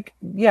like,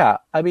 yeah,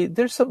 I mean,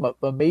 there's some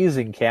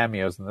amazing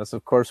cameos in this.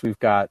 Of course, we've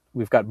got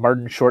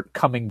Martin Short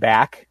coming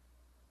back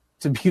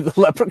to be the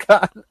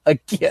Leprechaun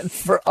again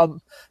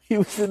he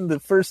was in the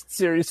first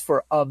series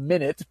for a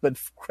minute, but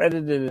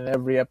credited in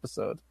every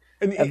episode.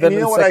 And then you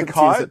know what I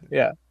caught?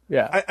 Yeah.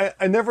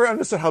 I never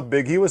understood how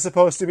big he was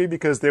supposed to be,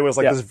 because there was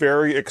this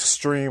very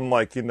extreme,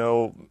 down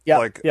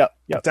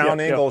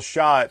angle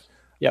shot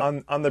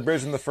on the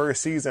bridge in the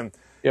first season.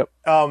 Yep.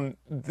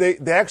 They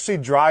actually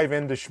drive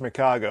into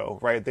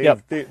Schmigadoon, right?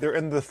 They're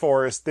in the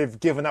forest. They've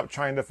given up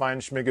trying to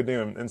find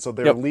Schmigadoon, and so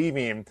they're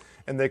leaving,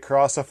 and they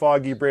cross a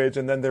foggy bridge,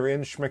 and then they're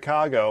in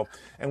Schmigadoon.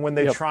 And when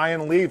they try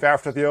and leave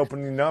after the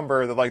opening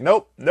number, they're like,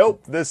 nope,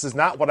 this is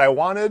not what I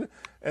wanted.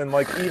 And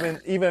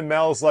even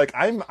Mel's like,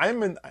 I'm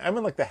in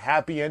like the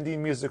happy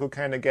ending musical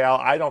kind of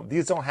gal.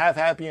 These don't have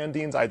happy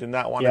endings. I do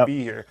not want to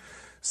be here.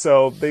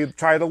 So they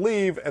try to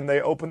leave, and they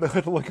open the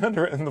hood to look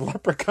under it, and the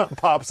Leprechaun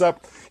pops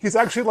up. He's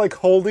actually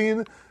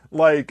holding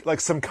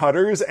some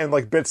cutters and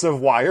bits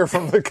of wire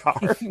from the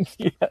car.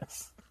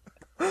 Yes.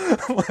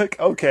 I'm like,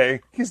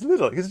 okay, he's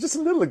little. He's just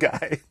a little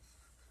guy.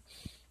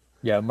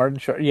 Yeah, Martin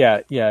Short.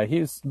 Yeah.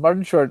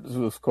 Martin Short,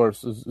 of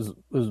course, is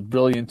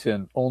brilliant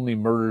in Only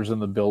Murders in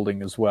the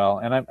Building as well.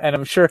 And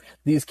I'm sure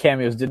these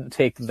cameos didn't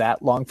take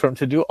that long for him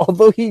to do,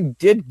 although he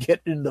did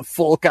get in the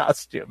full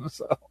costume.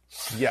 So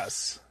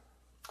yes.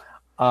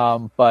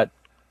 But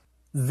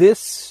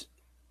this,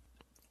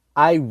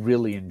 I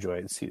really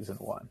enjoyed season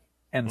 1.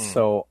 And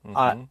so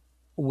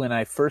when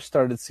I first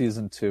started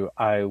season 2,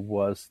 I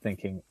was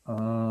thinking,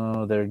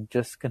 oh, they're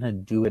just going to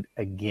do it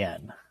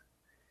again.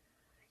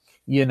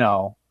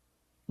 I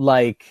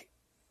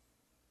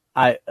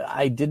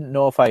didn't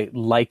know if I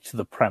liked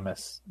the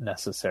premise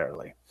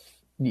necessarily.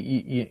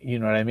 You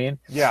know what I mean?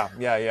 Yeah.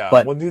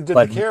 But, you did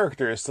the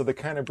characters, so they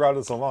kind of brought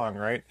us along,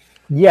 right?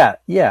 Yeah.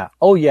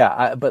 Oh,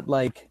 yeah. But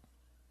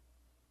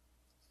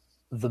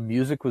the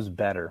music was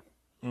better,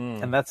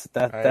 and that's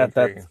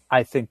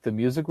I think the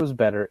music was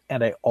better,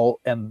 and the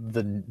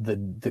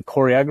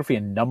choreography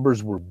and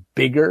numbers were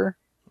bigger.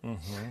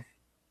 Mm-hmm.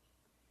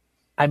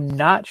 I'm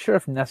not sure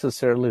if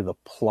necessarily the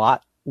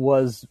plot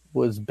was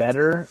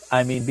better.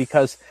 I mean,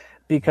 because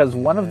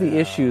one of the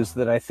issues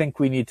that I think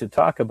we need to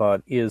talk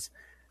about is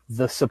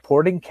the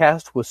supporting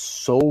cast was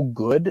so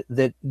good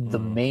that the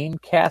main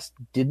cast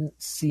didn't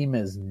seem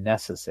as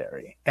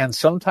necessary, and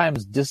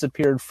sometimes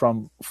disappeared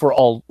for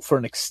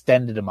an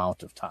extended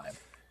amount of time.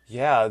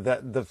 Yeah,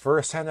 the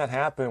first time that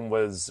happened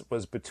was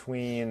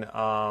between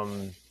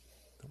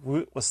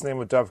what's the name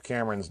of Dove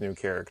Cameron's new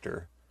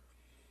character?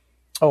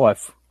 Oh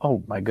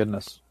my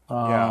goodness.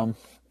 Let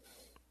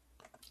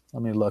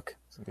me look.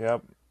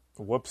 Yep.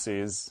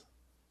 Whoopsies.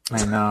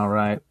 I know,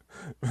 right?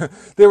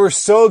 They were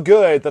so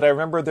good that I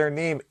remember their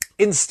name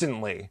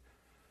instantly.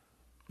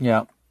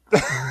 Yeah.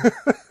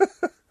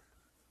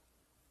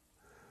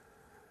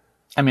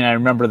 I mean, I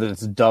remember that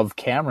it's Dove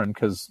Cameron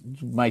because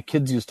my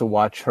kids used to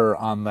watch her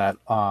on that,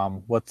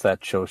 what's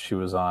that show she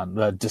was on?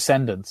 The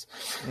Descendants.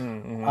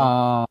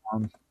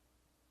 Mm-hmm.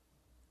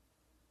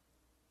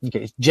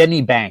 Okay,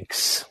 Jenny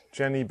Banks.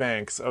 Jenny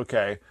Banks,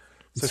 okay.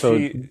 So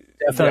she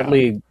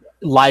definitely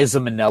Liza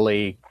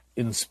Minnelli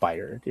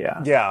inspired,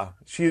 yeah. Yeah,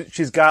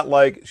 she's got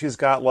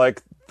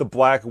the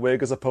black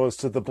wig as opposed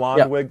to the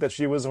blonde wig that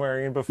she was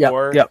wearing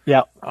before.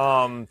 Yep.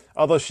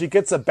 Although she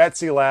gets a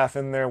Betsy laugh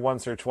in there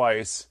once or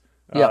twice,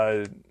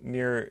 near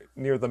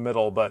the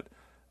middle, but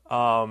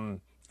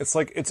it's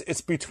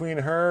it's between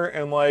her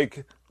and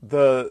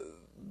the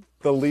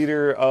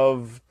leader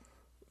of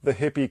the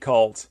hippie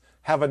cult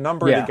have a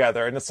number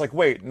together, and it's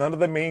wait, none of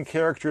the main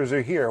characters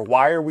are here.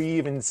 Why are we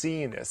even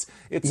seeing this?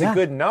 It's a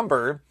good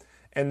number.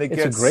 And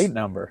it's a great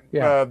number.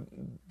 Yeah,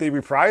 they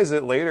reprise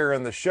it later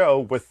in the show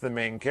with the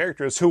main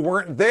characters who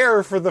weren't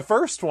there for the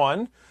first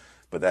one.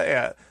 But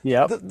the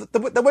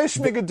way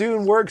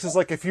Schmigadoon works is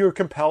if you're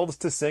compelled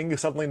to sing, you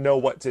suddenly know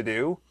what to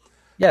do.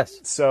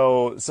 Yes.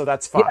 So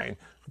that's fine.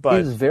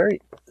 But it was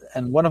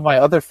and one of my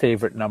other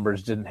favorite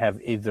numbers didn't have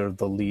either of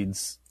the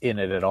leads in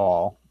it at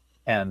all,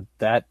 and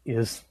that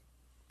is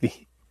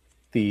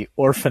the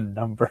orphan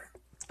number.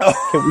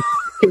 Oh.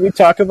 Can we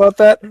talk about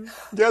that?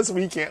 Yes,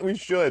 we can. We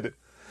should.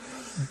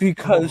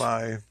 Because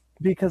I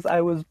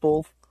was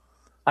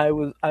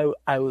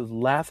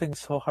laughing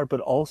so hard, but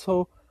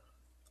also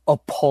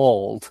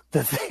appalled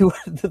that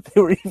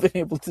they were even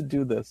able to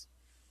do this.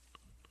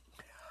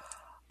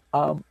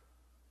 I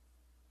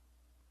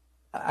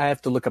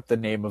have to look up the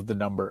name of the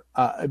number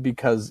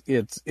because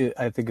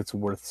I think it's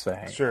worth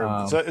saying.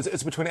 Sure. So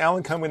it's between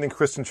Alan Cumming and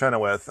Kristen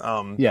Chenoweth.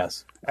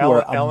 Yes.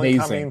 Alan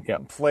Cumming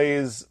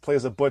plays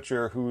a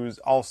butcher who's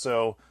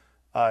also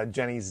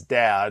Jenny's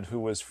dad, who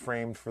was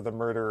framed for the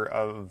murder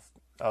of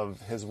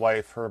his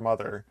wife, her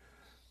mother.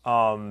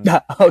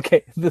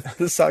 Okay,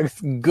 the song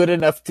is Good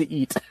Enough to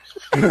Eat.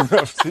 Good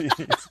enough to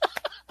eat.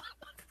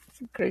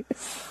 Great.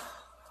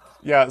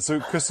 Yeah, so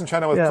Kristen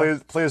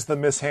Chenoweth plays the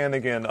Miss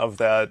Hannigan of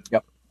that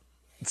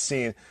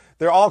scene.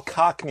 They're all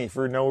Cockney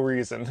for no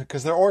reason,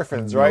 because they're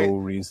orphans, right? No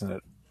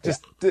reason.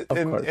 Just in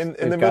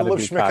the middle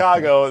of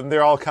Chicago, and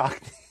they're all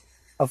Cockney.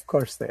 Of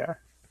course they are.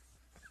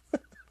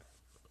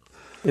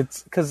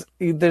 It's because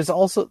there's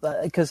also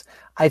because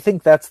I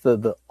think that's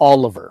the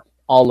Oliver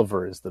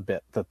Oliver is the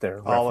bit that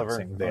they're Oliver.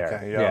 referencing there.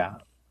 Okay, yeah.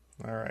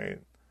 All right.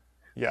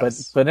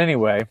 Yes. But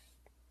anyway,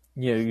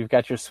 you've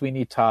got your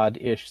Sweeney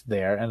Todd-ish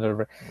there,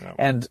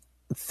 and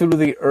through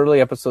the early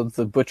episodes,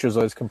 the butcher's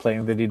always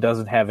complaining that he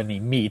doesn't have any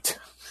meat.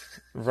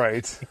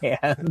 Right.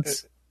 And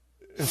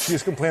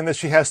she's complaining that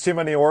she has too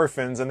many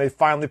orphans, and they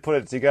finally put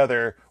it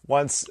together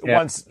once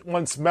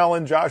Mel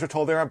and Josh are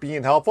told they aren't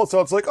being helpful. So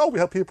it's like, oh, we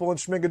have people in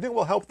Schmigadoon,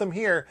 we'll help them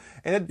here.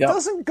 And it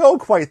doesn't go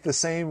quite the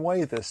same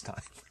way this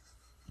time.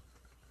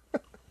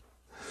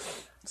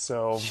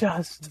 So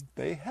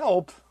they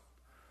help.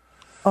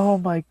 Oh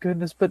my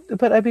goodness! But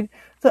I mean,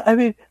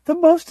 the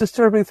most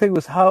disturbing thing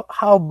was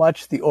how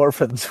much the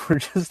orphans were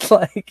just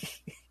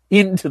like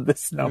into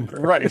this number.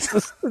 Right. It's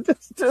just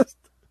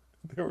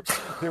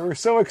they were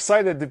so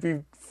excited to be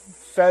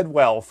fed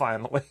well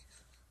finally.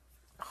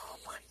 Oh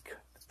my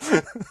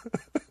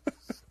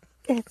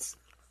goodness!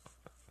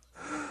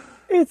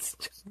 it's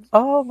just,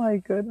 oh my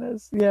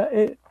goodness!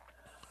 Yeah.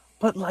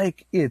 But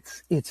like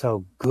it's a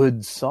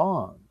good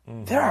song.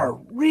 Mm-hmm. There are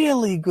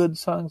really good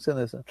songs in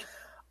this.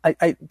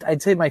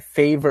 I'd say my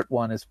favorite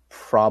one is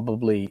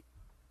probably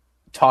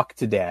 "Talk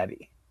to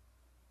Daddy."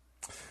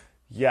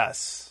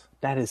 Yes,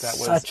 that was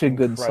such a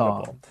good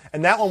song,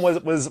 and that one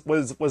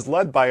was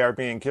led by our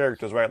main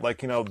characters, right? Like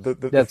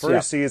the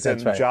first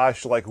season, right.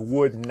 Josh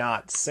would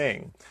not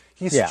sing.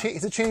 He's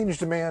a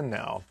changed man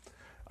now.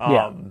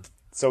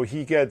 So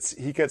he gets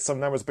some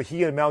numbers, but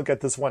he and Mel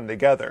get this one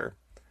together.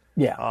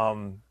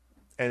 Yeah.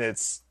 And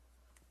it's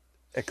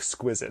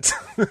exquisite.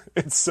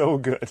 It's so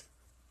good.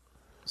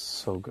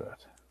 So good.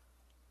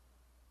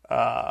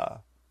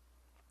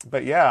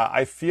 But yeah,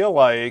 I feel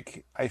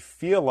like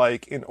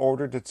in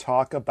order to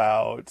talk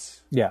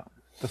about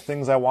the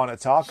things I want to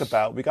talk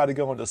about, we got to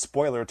go into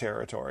spoiler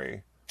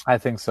territory. I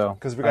think so.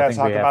 Because we got to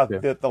talk about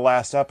the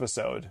last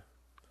episode.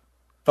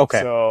 Okay.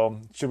 So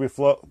should we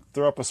throw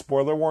up a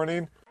spoiler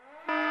warning?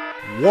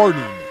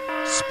 Warning.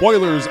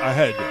 Spoilers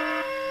ahead.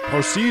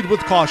 Proceed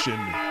with caution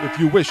if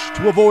you wish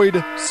to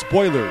avoid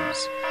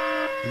spoilers.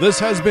 This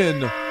has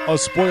been a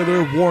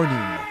spoiler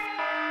warning.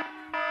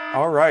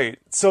 All right.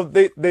 So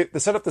they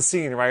set up the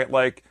scene, right?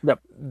 Like,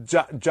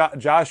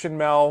 Josh and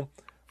Mel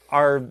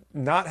are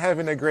not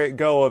having a great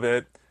go of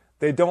it.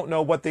 They don't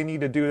know what they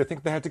need to do. They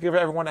think they have to give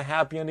everyone a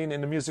happy ending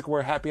in a music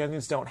where happy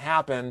endings don't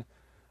happen.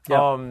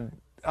 Yep.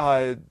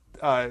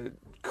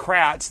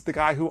 Kratz, the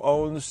guy who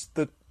owns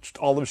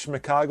all of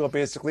Chicago,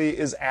 basically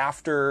is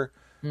after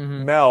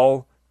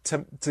Mel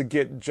to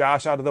get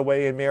Josh out of the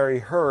way and marry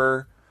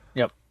her.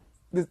 Yep.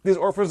 These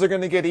orphans are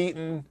going to get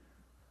eaten.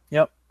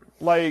 Yep.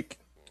 Like,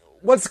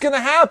 what's going to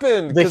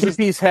happen? The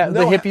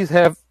hippies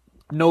have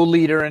no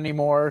leader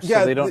anymore,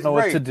 so they don't know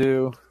what to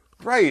do.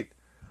 Right.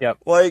 Yep.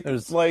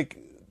 It's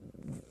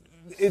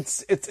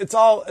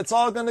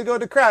all going to go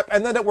to crap,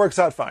 and then it works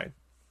out fine.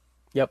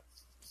 Yep.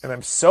 And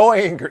I'm so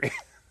angry.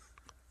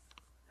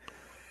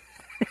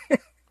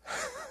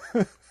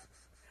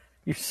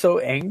 You're so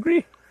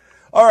angry?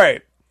 All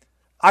right.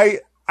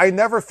 I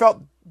never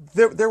felt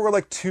there were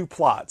like two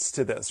plots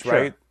to this,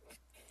 right?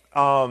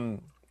 Sure.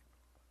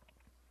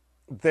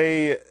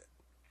 They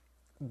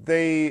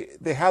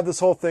have this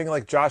whole thing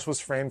like Josh was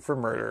framed for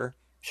murder.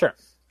 Sure.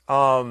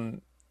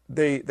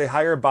 They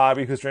hire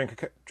Bobby, who's Jane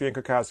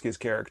Krakowski's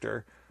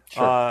character.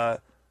 Sure.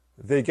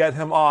 They get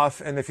him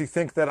off, and if you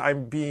think that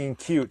I'm being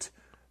cute,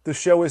 the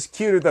show is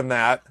cuter than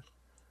that.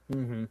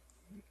 Mm-hmm.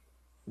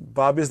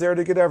 Bobby's there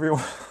to get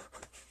everyone.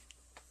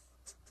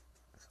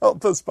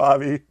 Help us,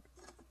 Bobby.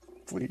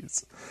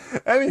 Please.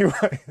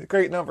 Anyway,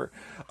 great number.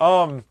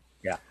 So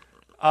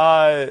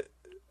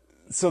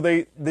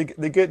they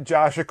get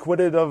Josh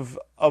acquitted of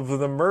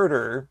the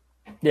murder.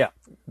 Yeah.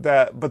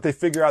 But they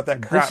figure out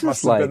that Kratz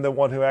must have been the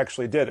one who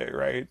actually did it,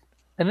 right?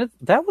 And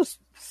that was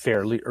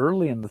fairly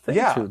early in the thing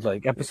too,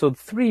 like episode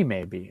 3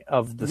 maybe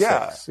of the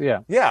 6.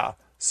 Yeah. Yeah.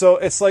 So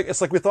it's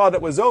like we thought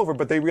it was over,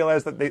 but they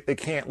realize that they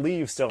can't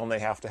leave still and they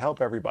have to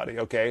help everybody.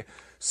 Okay.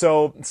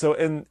 So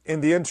in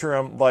the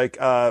interim, like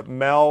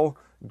Mel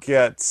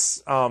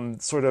gets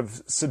sort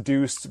of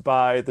seduced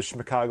by the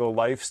Chicago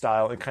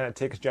lifestyle and kind of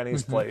takes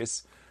Jenny's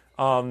place.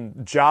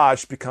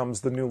 Josh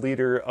becomes the new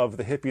leader of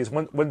the hippies.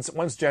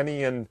 Once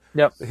Jenny and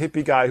the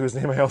hippie guy, whose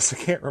name I also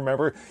can't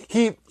remember,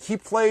 he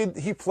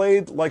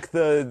played like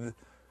the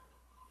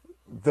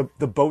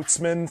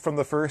boatsman from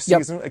the first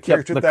season, a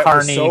character that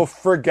Carney. Was so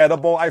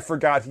forgettable. I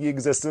forgot he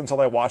existed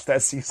until I watched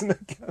that season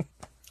again.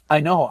 I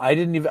know.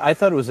 I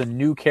thought it was a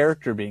new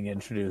character being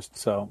introduced.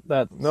 So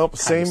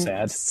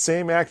sad.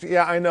 Same actor.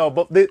 Yeah, I know.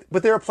 But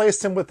they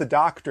replaced him with the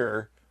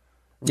Doctor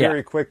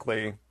very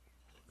quickly.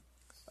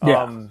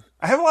 Yeah.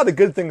 I have a lot of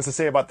good things to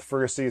say about the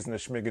first season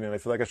of Schmigadoon. I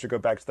feel like I should go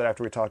back to that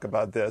after we talk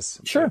about this.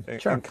 Sure.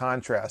 In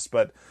contrast,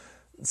 but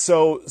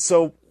so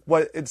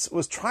what it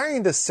was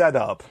trying to set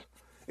up,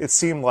 it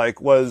seemed like,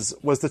 was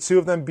the two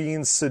of them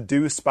being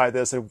seduced by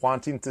this and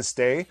wanting to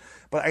stay.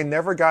 But I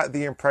never got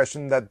the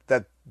impression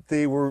that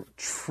they were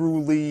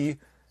truly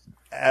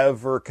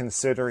ever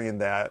considering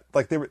that.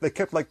 Like they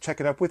kept like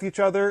checking up with each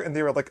other, and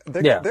they were like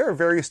they're a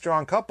very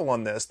strong couple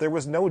on this. There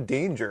was no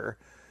danger,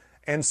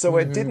 and so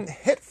it didn't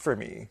hit for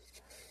me.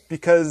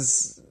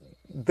 because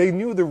they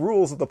knew the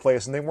rules of the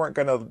place and they weren't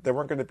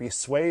gonna be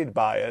swayed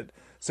by it.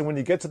 So when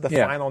you get to the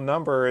final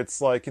number,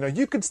 it's like,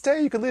 you could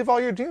stay, you could leave all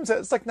your dreams.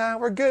 It's like, nah,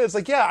 we're good. It's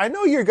like, yeah, I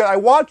know you're good. I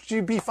watched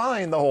you be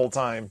fine the whole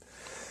time.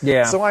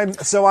 Yeah. So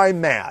I'm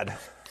mad.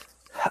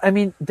 I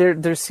mean,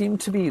 there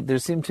seemed to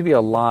be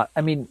a lot.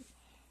 I mean,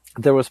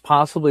 there was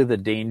possibly the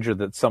danger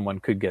that someone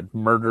could get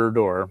murdered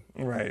or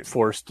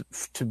forced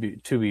to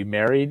be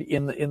married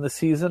in the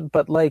season,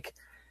 but like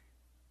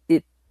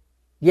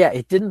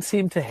it didn't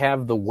seem to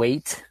have the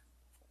weight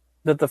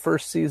that the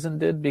first season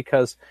did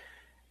because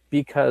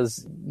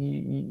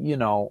in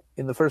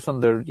the first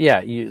one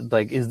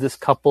is this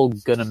couple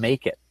gonna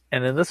make it?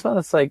 And in this one,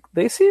 it's like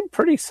they seem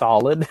pretty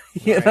solid.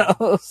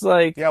 It's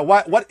like,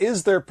 what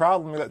is their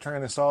problem that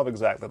trying to solve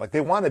exactly? Like they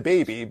want a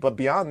baby, but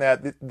beyond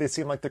that, they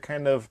seem like they're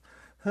kind of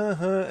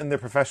in their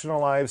professional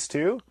lives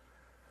too.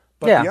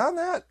 But beyond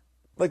that,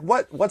 like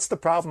what's the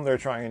problem they're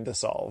trying to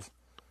solve?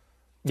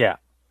 Yeah,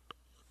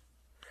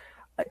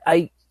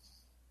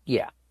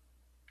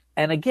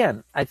 and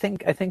again, I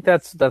think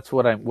that's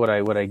what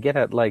I get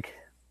at. Like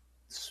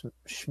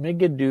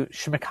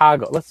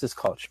Schmigadoon, let's just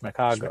call it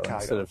Schmigadoon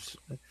instead of.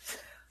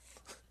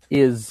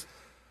 Is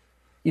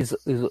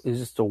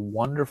just a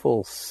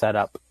wonderful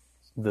setup.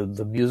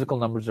 The musical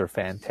numbers are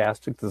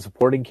fantastic. The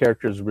supporting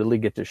characters really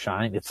get to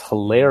shine. It's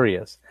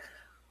hilarious,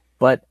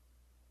 but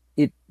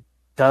it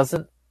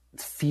doesn't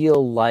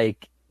feel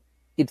like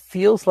it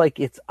feels like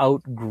it's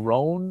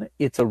outgrown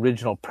its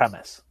original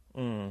premise.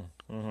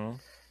 Mm-hmm.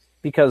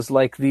 Because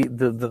like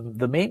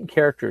the main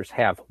characters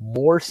have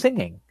more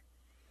singing,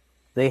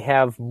 they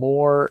have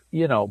more,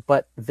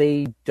 but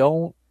they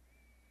don't.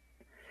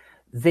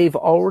 They've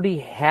already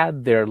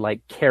had their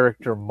like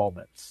character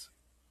moments.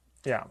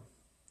 Yeah.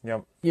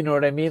 Yep. You know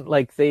what I mean?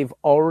 Like they've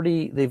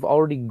already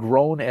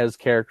grown as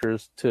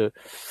characters to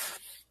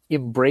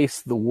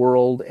embrace the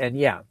world, and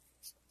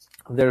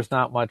there's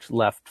not much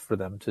left for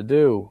them to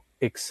do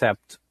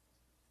except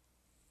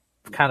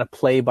kind of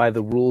play by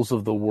the rules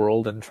of the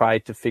world and try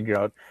to figure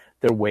out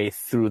their way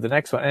through the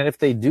next one. And if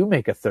they do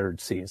make a third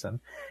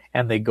season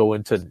and they go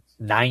into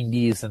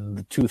 90s and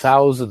the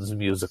 2000s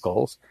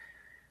musicals,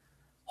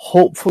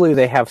 hopefully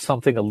they have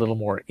something a little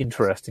more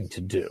interesting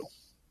to do.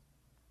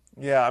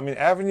 Yeah, I mean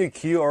Avenue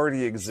Q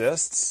already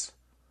exists.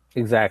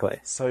 Exactly.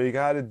 So you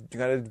gotta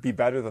be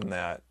better than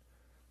that.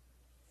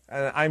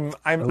 And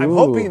I'm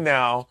hoping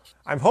now.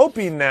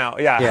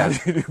 Yeah. How do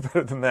you do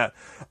better than that?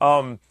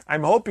 I'm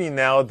hoping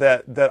now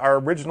that our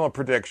original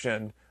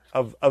prediction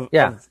of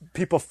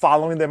people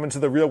following them into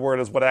the real world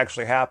is what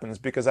actually happens,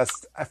 because I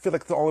feel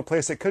like the only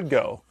place it could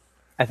go.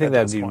 I think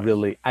that'd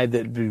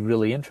be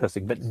really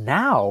interesting. But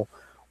now,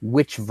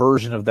 which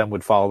version of them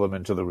would follow them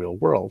into the real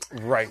world?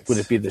 Right. Would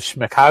it be the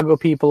Chicago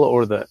people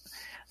or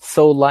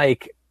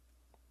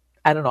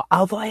I don't know.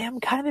 Although I am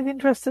kind of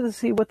interested to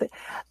see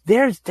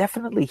there's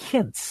definitely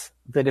hints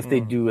that if they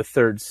do a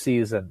third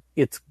season,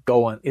 it's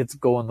going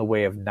the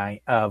way of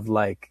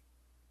late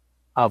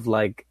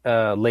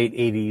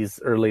 80s,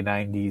 early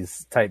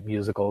 90s type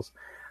musicals.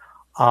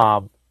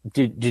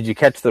 Did you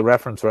catch the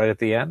reference right at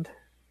the end?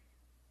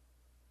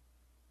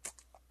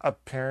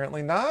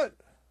 Apparently not.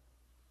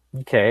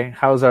 Okay,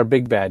 how's our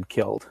big bad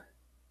killed?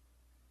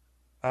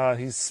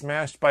 He's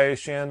smashed by a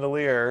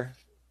chandelier.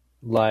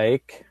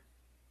 Like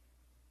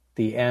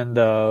the end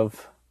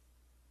of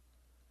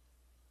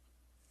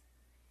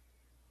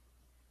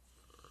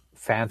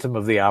Phantom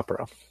of the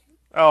Opera.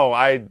 Oh,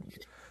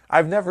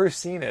 I've never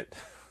seen it.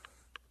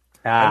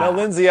 I know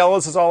Lindsay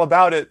Ellis is all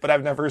about it, but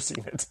I've never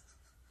seen it.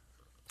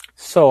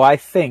 So I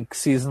think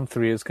season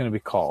 3 is going to be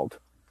called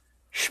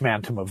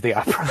Schmantom of the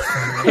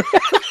Opera.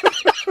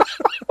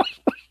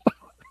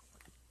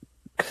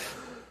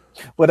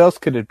 What else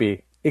could it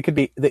be? It could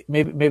be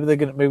maybe they're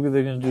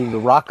gonna do the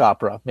rock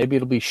opera. Maybe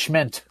it'll be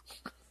Schment.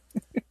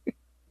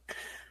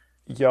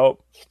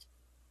 Yup.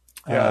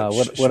 Yeah,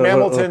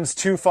 Schmamilton's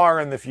too far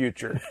in the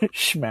future.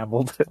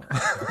 Schmamilton.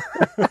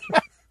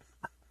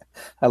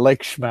 I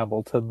like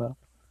Schmamilton though.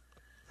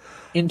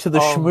 Into the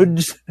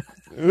schmudge.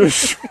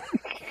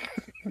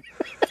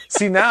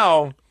 See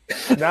now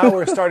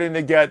we're starting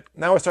to get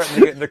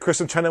into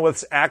Kristen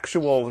Chenoweth's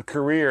actual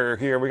career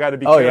here. We got to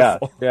be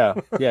careful. Yeah,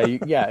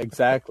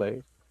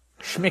 exactly.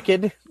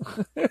 Schmicked.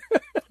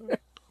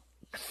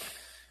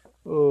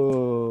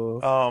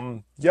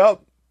 Oh.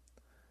 Yep.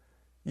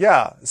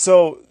 Yeah.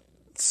 So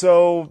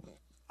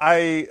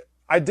I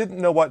didn't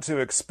know what to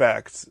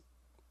expect.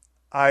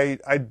 I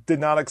did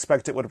not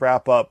expect it would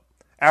wrap up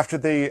after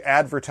they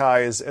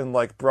advertise and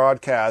like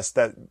broadcast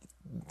that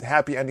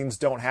happy endings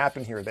don't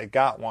happen here. They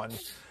got one.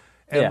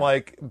 And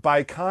like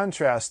by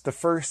contrast, the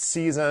first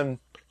season,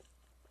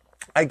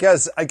 I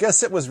guess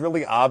it was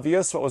really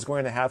obvious what was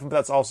going to happen, but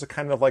that's also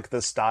kind of like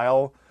the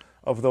style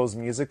of those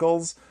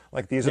musicals.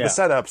 Like these are the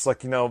setups.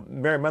 Like,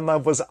 Mary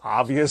Menlove was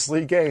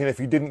obviously gay, and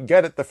if you didn't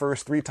get it the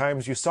first 3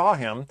 times you saw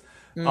him,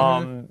 they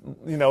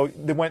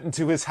went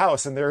into his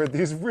house and there are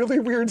these really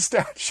weird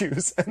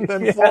statues. And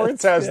then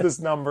Florence has this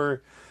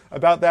number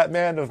about that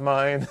man of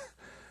mine.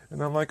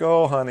 And I'm like,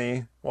 oh,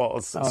 honey.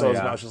 Well,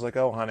 now she's like,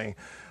 oh, honey.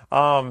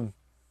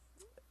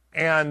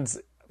 And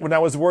when I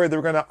was worried they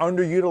were going to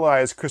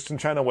underutilize Kristen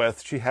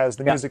Chenoweth, she has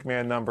the Music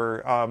Man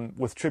number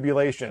with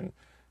Tribulation,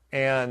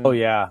 and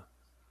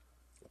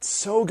it's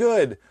so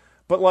good.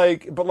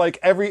 But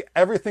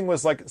everything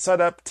was like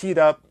set up, teed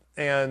up,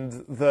 and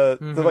the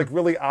like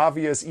really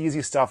obvious,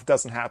 easy stuff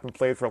doesn't happen,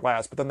 played for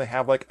last. But then they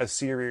have like a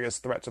serious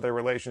threat to their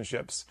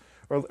relationships,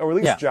 or at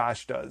least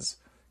Josh does,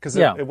 because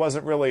it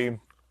wasn't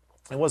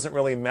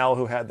really Mel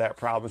who had that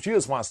problem. She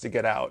just wants to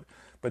get out,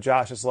 but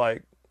Josh is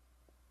like,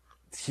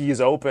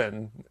 he's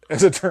open,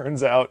 as it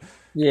turns out,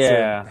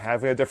 to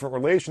having a different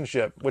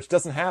relationship, which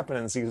doesn't happen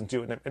in season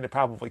 2, and it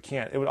probably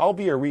can't. It would all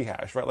be a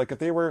rehash, right? Like if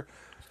they were,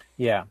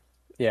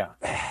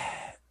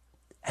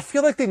 I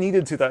feel like they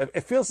needed to. Though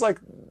it feels like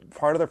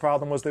part of the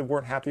problem was they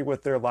weren't happy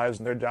with their lives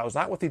and their jobs,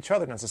 not with each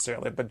other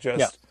necessarily, but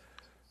just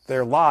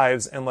their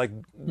lives, and like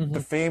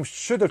the fame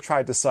should have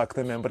tried to suck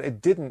them in, but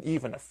it didn't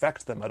even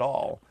affect them at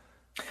all.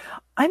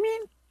 I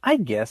mean, I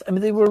guess. I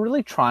mean, they were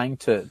really trying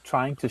to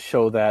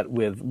show that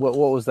with what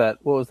was that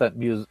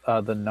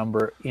the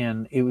number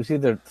in, it was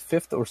either the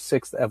 5th or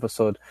 6th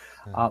episode,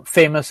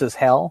 Famous as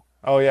Hell.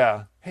 Oh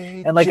yeah.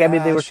 Hey, and like Josh, I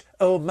mean, they were.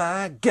 Oh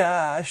my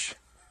gosh.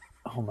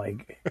 Oh my.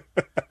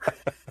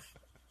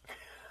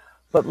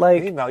 But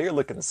like, hey, Mel, you're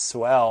looking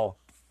swell.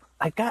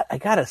 I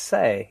gotta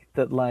say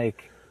that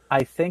like,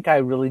 I think I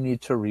really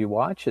need to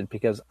rewatch it,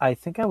 because I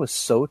think I was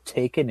so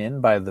taken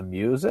in by the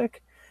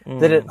music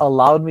that it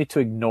allowed me to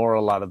ignore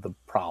a lot of the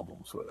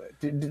problems with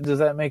it. Does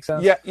that make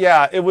sense?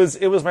 Yeah. It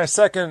was my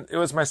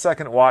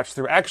second watch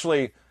through.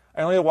 Actually,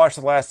 I only watched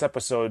the last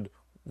episode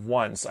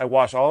once. I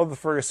watched all of the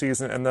first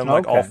season and then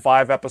all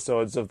 5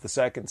 episodes of the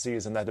second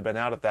season that had been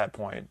out at that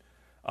point.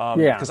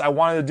 Because I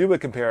wanted to do a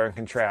compare and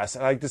contrast,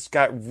 and I just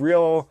got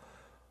real.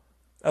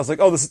 I was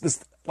like, oh,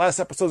 this last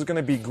episode is going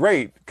to be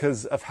great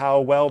because of how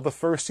well the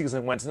first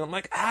season went. And I'm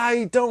like,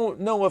 I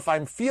don't know if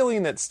I'm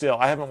feeling it still.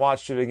 I haven't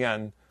watched it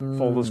again,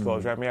 full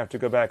disclosure. I may have to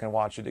go back and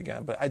watch it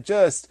again. But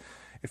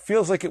it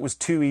feels like it was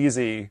too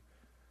easy,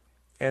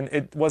 and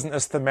it wasn't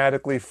as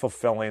thematically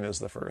fulfilling as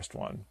the first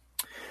one.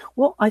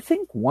 Well, I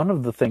think one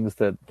of the things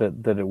that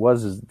it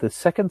was is the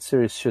second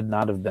series should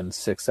not have been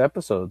 6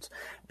 episodes,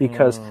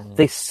 because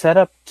they set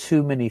up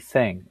too many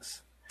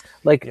things.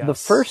 Like the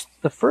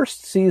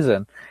first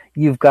season,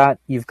 you've got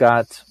the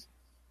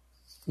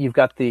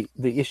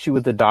issue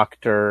with the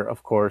doctor,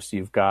 of course.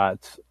 You've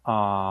got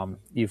the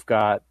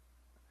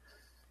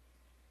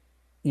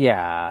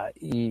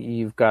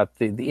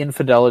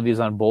infidelities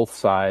on both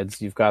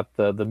sides. You've got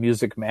the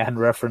Music Man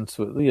reference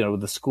with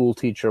with the school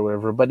teacher or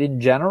whatever. But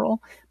in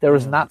general, there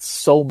was not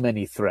so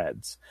many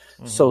threads.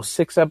 So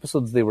 6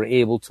 episodes they were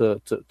able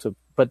to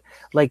but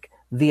like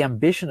the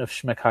ambition of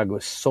Schmigadoon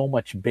is so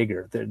much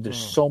bigger. There's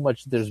so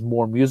much. There's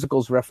more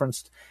musicals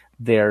referenced.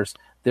 They're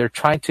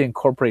trying to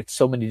incorporate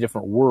so many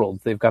different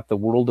worlds. They've got the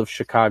world of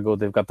Chicago.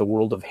 They've got the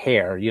world of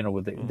hair.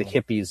 With the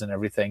hippies and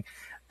everything.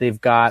 They've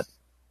got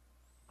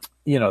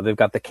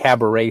the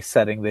cabaret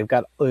setting. They've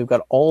got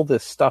all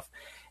this stuff,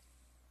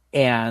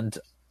 and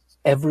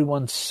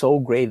everyone's so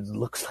great. It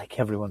looks like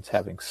everyone's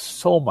having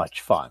so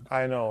much fun.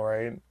 I know,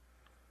 right?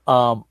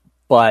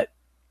 But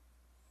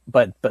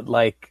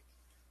like,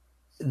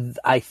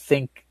 I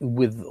think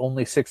with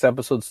only 6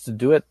 episodes to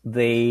do it,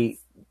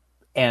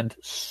 and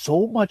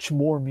so much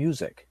more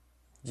music.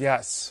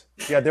 Yes,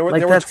 yeah, there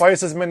were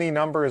twice as many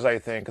numbers, I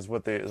think, is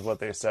what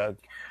they said.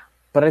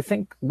 But I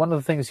think one of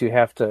the things you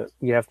have to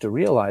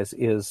realize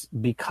is,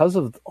 because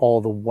of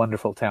all the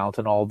wonderful talent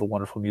and all the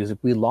wonderful music,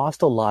 we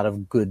lost a lot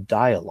of good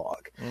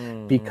dialogue.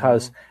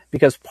 Because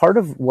part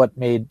of what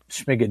made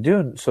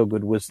Schmigadoon so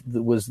good was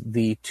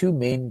the two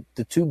main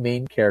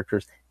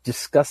characters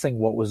discussing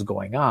what was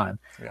going on,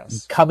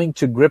 coming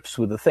to grips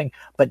with the thing.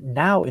 But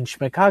now in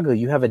Schmigadoon,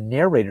 you have a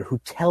narrator who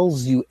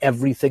tells you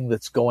everything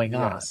that's going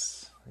on.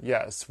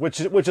 Yes, which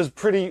is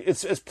pretty.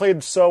 It's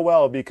played so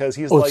well, because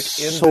he's like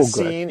in the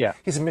scene. Yeah.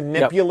 He's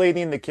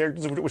manipulating the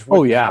characters, which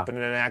wouldn't happen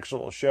in an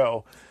actual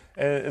show.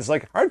 And it's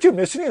like, aren't you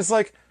missing it? It's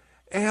like,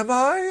 am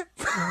I?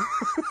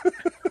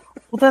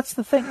 Well, that's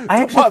the thing.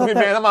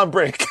 Man, I'm on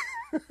break.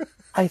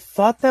 I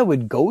thought that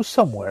would go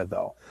somewhere,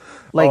 though.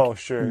 Like,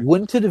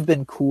 wouldn't it have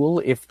been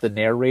cool if the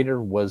narrator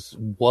was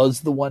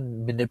the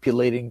one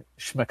manipulating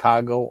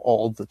Schmigadoon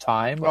all the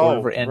time?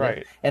 Or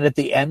whatever, and at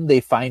the end they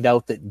find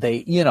out that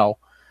they,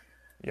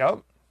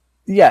 Yep.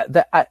 Yeah,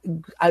 that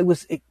I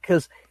was,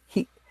 because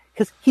he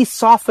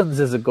softens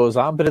as it goes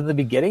on, but in the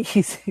beginning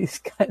he's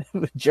kind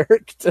of a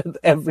jerk to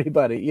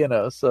everybody,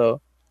 so.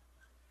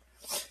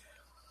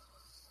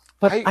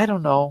 But I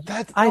don't know.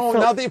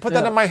 Now that you put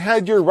that in my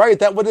head, you're right.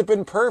 That would have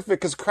been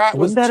perfect, because Krat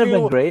was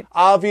too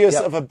obvious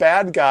of a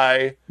bad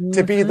guy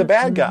to be the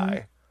bad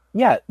guy.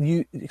 Yeah,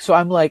 so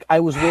I'm like, I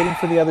was waiting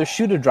for the other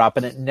shoe to drop,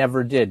 and it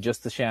never did.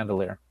 Just the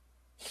chandelier.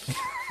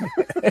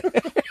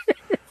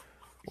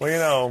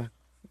 Well,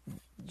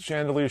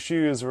 chandelier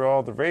shoes were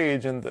all the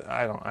rage, and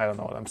I don't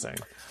know what I'm saying.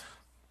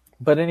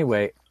 But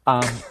anyway,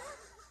 but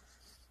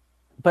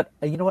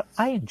you know what?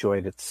 I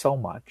enjoyed it so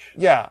much.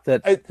 Yeah.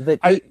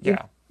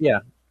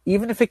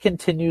 even if it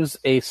continues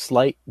a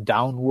slight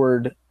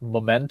downward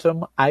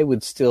momentum, I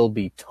would still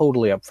be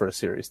totally up for a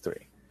series 3.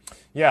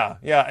 Yeah,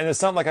 and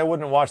it's not like I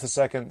wouldn't watch the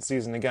second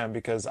season again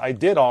because I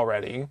did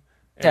already,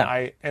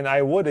 and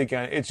I would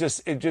again. It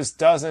just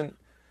doesn't.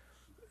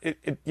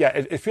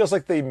 It feels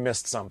like they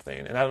missed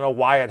something, and I don't know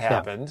why it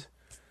happened.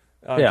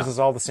 Because it's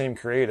all the same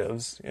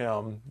creatives,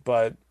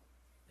 but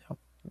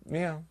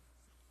yeah.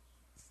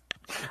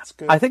 It's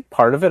good. I think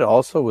part of it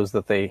also was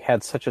that they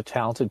had such a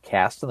talented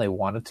cast and they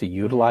wanted to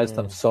utilize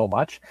them so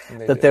much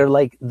that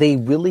they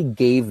really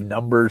gave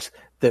numbers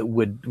that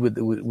would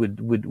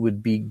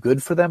be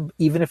good for them,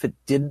 even if it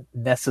didn't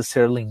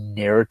necessarily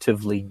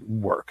narratively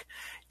work.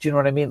 Do you know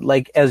what I mean?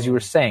 Like, as you were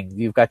saying,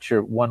 you've got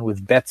your one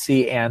with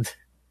Betsy and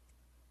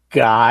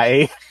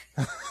Guy.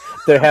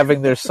 They're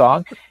having their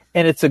song,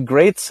 and it's a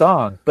great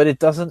song, but it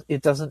doesn't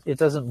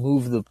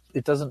move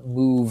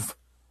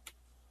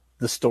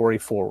the story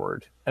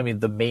forward. I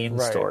mean, the main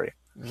story.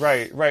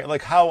 Right.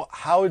 Like,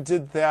 how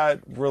did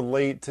that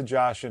relate to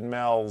Josh and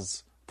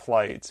Mel's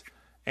plight?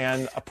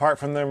 And apart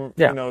from them,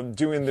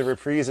 doing the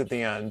reprise at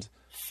the end,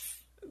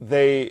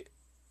 they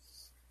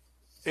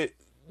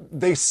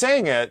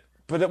sang it,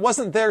 but it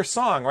wasn't their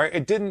song, right?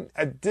 It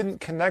didn't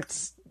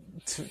connect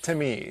to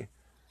me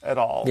at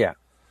all.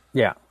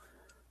 Yeah.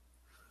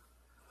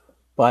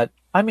 But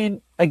I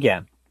mean,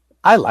 again,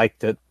 I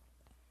liked it.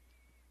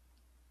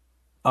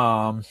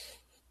 And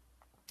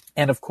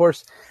of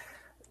course,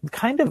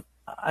 kind of,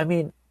 I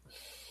mean,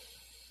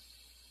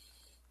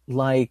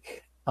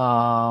 like,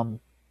 so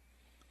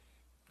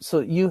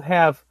you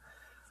have,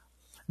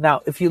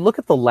 now, if you look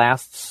at the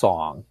last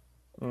song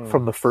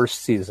from the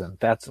first season,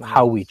 that's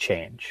How We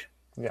Change.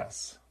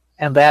 Yes.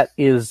 And that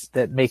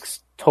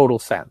makes total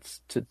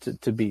sense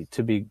to be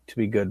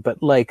good.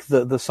 But like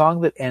the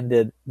song that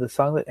ended with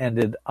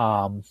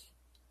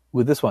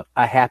this one,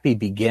 A Happy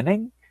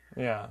Beginning.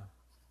 Yeah.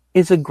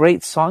 Is a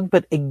great song,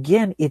 but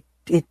again, it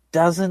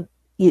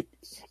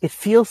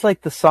feels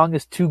like the song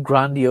is too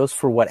grandiose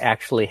for what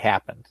actually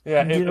happened.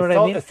 Yeah, Do you know what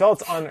I mean? It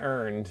felt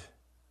unearned.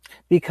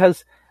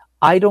 Because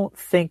I don't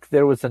think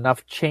there was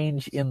enough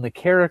change in the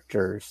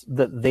characters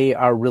that they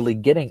are really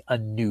getting a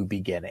new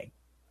beginning.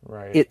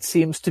 Right. It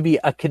seems to be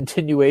a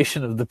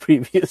continuation of the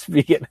previous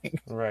beginning.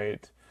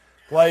 Right.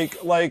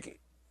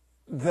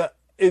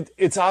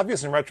 It's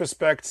obvious in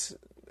retrospect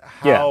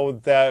how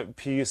that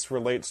piece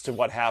relates to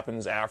what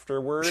happens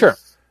afterward. Sure.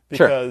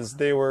 Because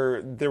they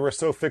were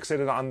so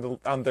fixated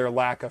on their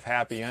lack of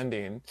happy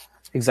ending.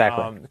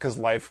 Exactly. Because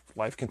life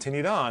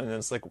continued on, and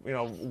it's like,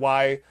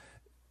 why?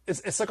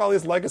 It's like all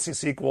these legacy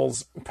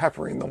sequels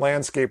peppering the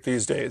landscape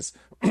these days,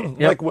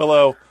 like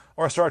Willow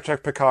or Star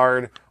Trek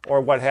Picard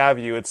or what have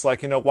you. It's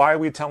like, why are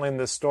we telling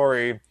this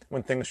story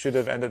when things should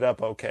have ended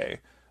up okay?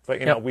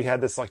 But we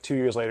had this like 2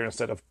 years later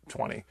instead of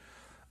 20.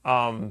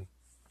 Any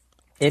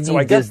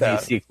Disney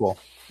sequel.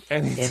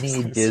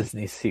 Any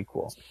Disney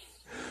sequel.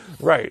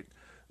 Right.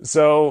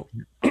 So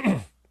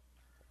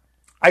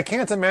I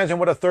can't imagine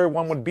what a third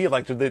one would be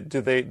like. Do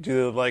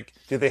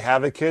they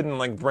have a kid and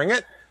like bring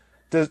it?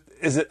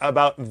 Is it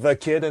about the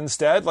kid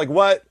instead? Like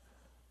what?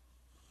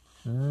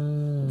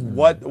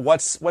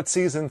 What's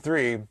season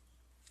 3?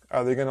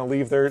 Are they going to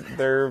leave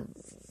their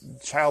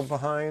child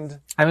behind?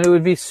 I mean, it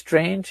would be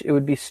strange. It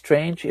would be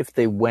strange if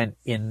they went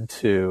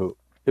into.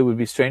 It would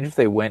be strange if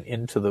they went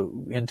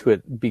into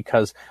it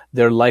because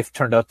their life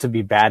turned out to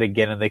be bad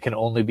again and they can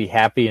only be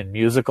happy in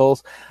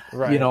musicals.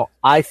 Right.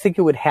 I think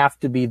it would have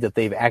to be that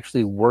they've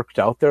actually worked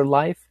out their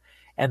life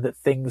and that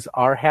things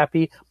are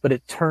happy, but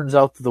it turns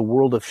out that the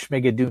world of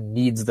Schmigadoon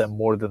needs them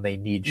more than they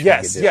need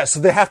Schmigadoon. Yes. So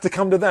they have to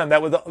come to them.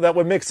 That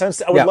would make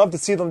sense. I would love to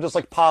see them just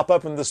like pop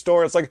up in the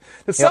store. It's like,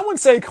 did someone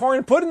say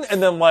corn pudding?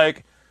 And then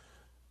like,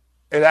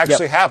 it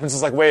actually happens.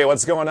 It's like, wait,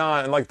 what's going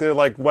on? And like, they're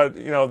like, what,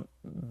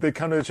 they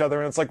come to each other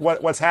and it's like,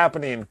 what's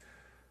happening?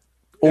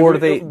 It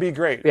would be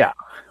great. Yeah.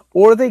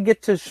 Or they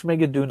get to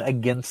Schmigadoon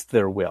against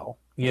their will.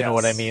 You know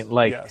what I mean?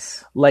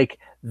 Like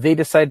they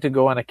decide to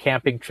go on a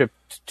camping trip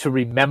to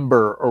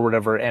remember or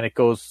whatever, and it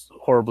goes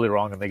horribly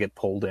wrong and they get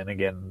pulled in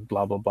again,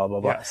 blah, blah, blah, blah,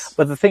 blah. Yes.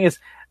 But the thing is,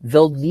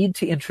 they'll need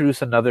to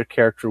introduce another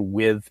character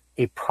with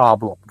a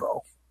problem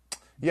though.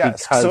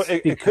 Yes. So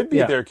it could be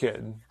their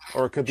kid,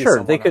 or it could be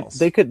someone else.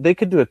 They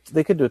could do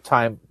a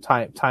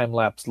time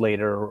lapse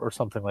later or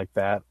something like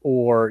that,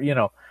 or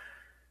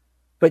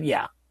but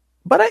yeah.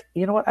 But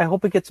you know what? I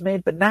hope it gets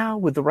made. But now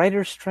with the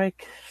writer's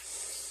strike,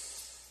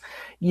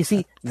 you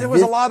see, there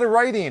was a lot of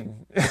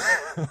writing.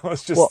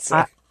 Let's just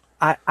say.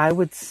 I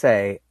would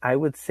say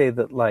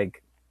that,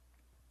 like,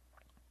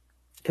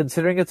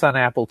 considering it's on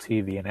Apple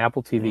TV and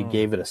Apple TV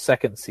gave it a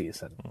second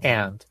season,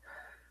 and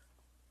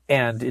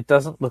it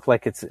doesn't look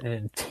like it's an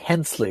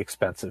intensely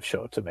expensive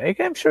show to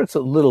make. I'm sure it's a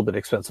little bit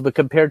expensive, but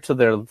compared to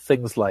their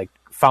things like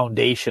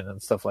Foundation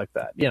and stuff like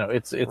that,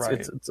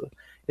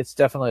 it's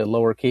definitely a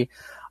lower key.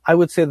 I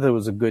would say there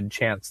was a good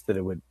chance that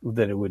it would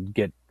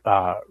get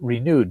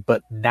renewed,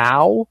 but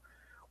now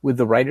with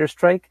the writer's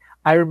strike,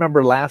 I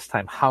remember last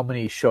time how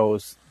many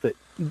shows that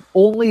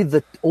only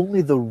the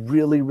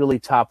really, really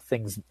top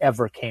things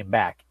ever came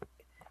back.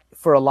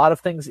 For a lot of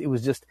things, it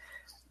was just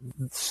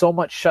so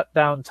much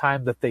shutdown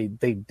time that they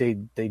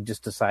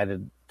just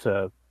decided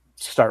to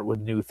start with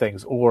new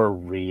things or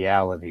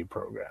reality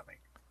programming.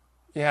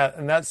 Yeah,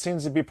 and that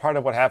seems to be part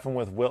of what happened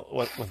with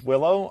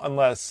Willow,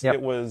 unless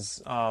it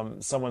was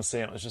someone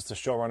saying it was just the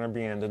showrunner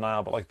being in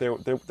denial. But like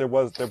there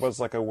was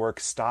like a work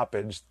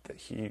stoppage that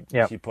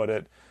he put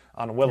it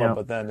on Willow,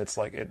 but then it's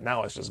like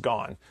now it's just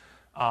gone.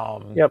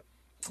 And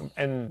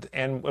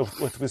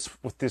with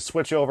the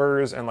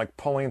switchovers and like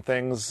pulling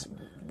things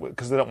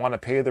because they don't want to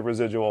pay the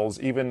residuals,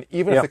 even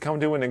if they come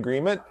to an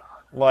agreement,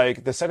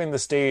 like they're setting the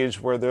stage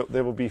where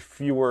there will be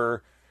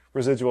fewer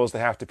residuals they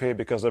have to pay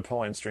because they're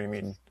pulling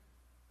streaming.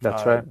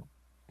 That's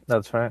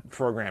right.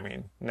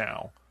 Programming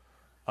now.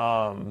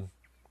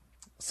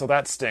 So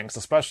that stinks,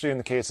 especially in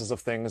the cases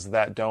of things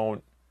that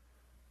don't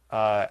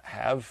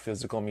have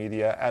physical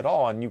media at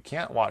all, and you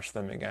can't watch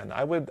them again.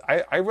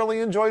 I really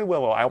enjoyed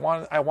Willow.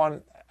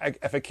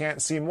 If I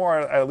can't see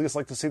more, I at least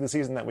like to see the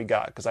season that we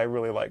got because I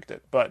really liked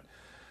it. But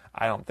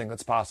I don't think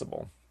that's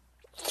possible.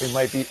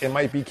 It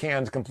might be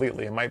canned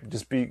completely. It might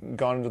just be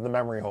gone into the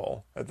memory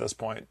hole at this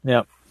point.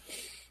 Yep.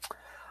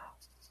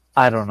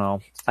 I don't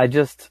know. I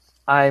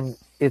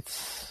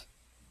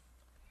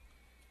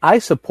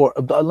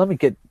support. Let me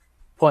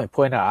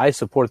point out. I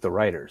support the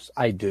writers.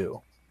 I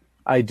do.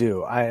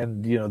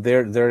 And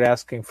they're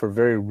asking for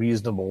very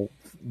reasonable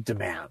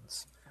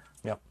demands.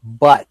 Yep.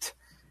 But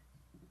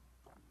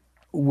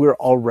we're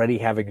already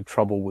having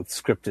trouble with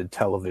scripted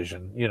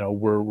television.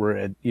 We're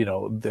at,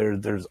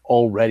 there's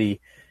already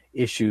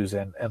issues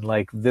and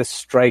like this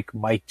strike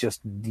might just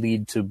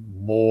lead to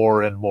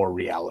more and more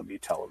reality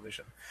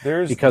television.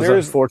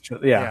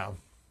 Unfortunately,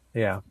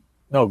 yeah.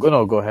 No,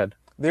 go ahead.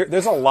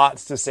 There's a lot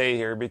to say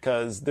here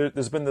because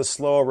there's been this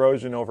slow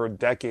erosion over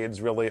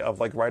decades, really, of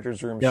like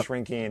writers' rooms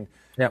shrinking,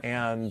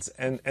 and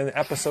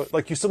episode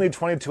like you still need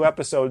 22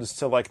 episodes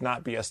to like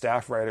not be a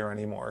staff writer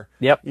anymore.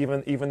 Yep.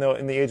 Even though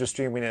in the age of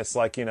streaming it's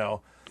like 10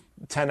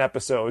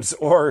 episodes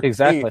or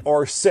 8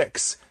 or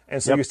 6,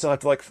 and so you still have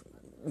to like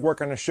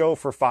work on a show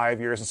for 5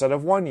 years instead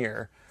of 1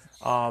 year.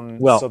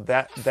 So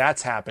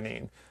that's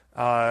happening,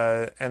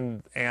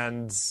 and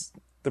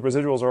the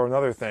residuals are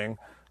another thing.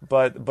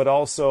 But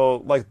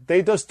also like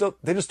they just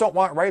don't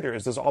want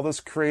writers. There's all this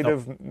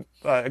creative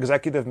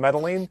executive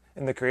meddling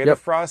in the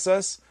creative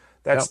process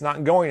that's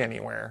not going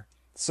anywhere.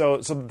 So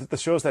the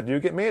shows that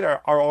do get made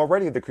are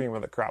already the cream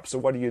of the crop. So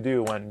what do you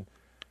do when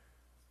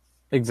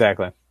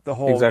the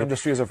whole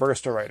industry is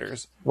averse to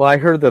writers? Well, I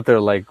heard that they're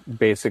like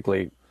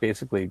basically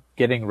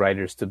getting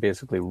writers to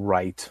basically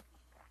write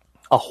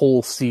a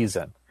whole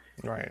season.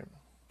 Right.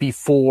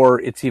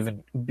 Before it's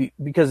even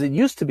because it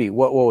used to be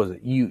what was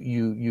it?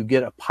 You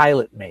get a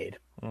pilot made,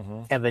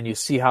 and then you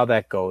see how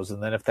that goes,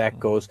 and then if that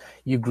goes,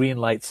 you green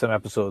light some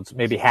episodes,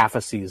 maybe half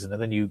a season,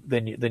 and then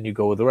you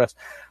go with the rest.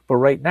 But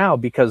right now,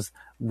 because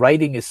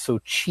writing is so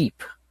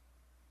cheap,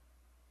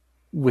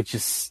 which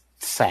is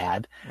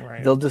sad,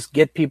 they'll just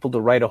get people to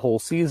write a whole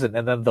season,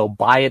 and then they'll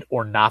buy it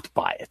or not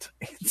buy it.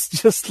 It's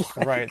just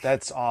like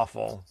That's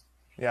awful.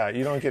 Yeah,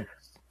 you don't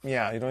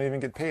even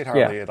get paid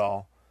hardly at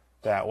all.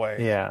 That way.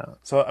 Yeah.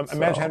 So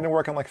imagine having to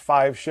work on like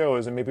 5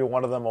 shows and maybe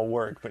one of them will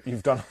work, but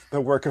you've done the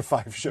work of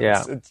 5 shows.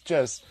 Yeah. It's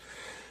just...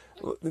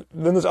 Then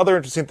there's other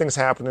interesting things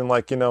happening,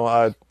 like,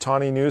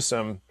 Tawny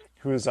Newsome,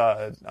 who's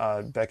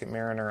Beckett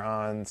Mariner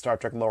on Star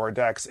Trek Lower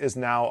Decks, is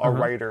now a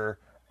writer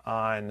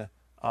on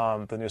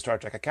the new Star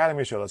Trek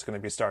Academy show that's going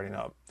to be starting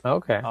up.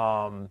 Okay.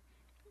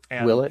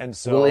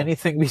 Will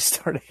anything be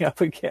starting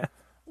up again?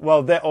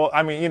 Well,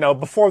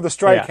 before the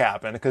strike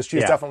happened, because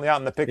she's definitely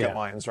out in the picket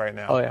lines right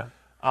now. Oh, yeah.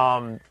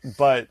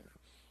 But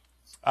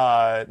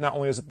not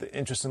only is it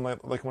interesting,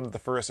 like one of the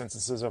first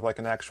instances of like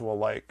an actual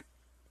like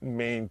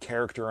main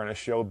character on a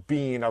show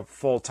being a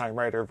full-time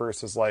writer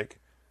versus like,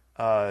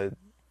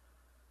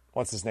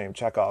 what's his name?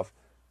 Chekhov.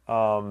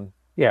 Walter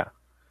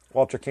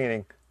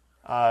Koenig.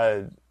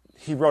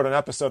 He wrote an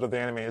episode of the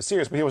animated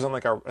series, but he wasn't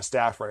like a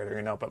staff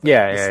writer, but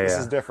this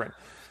is different.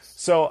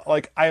 So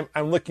like I'm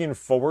looking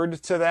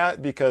forward to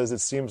that because it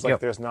seems like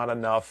there's not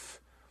enough.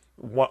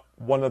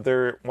 One of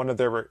their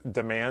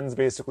demands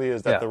basically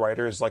is that the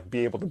writers like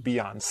be able to be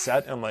on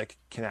set and like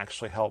can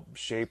actually help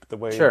shape the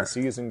way the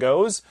season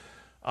goes.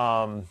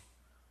 But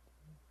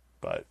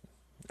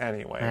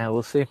anyway,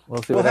 we'll see.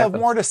 We'll have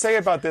more to say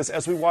about this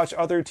as we watch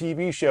other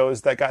TV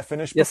shows that got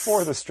finished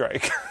before the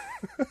strike.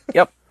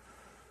 Yep.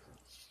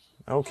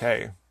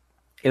 Okay.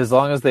 As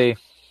long as they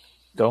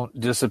don't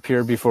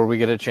disappear before we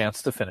get a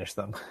chance to finish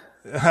them.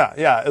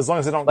 Yeah. As long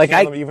as they don't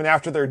kill them even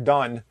after they're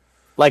done.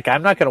 Like,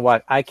 I'm not going to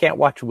watch... I can't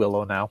watch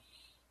Willow now.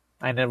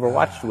 I never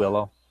watched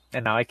Willow,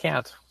 and now I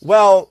can't.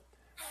 Well,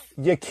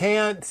 you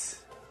can't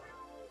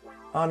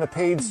on a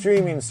paid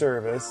streaming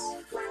service.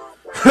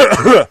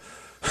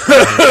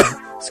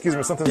 Excuse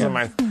me, something's in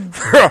my...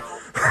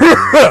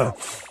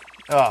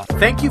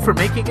 Thank you for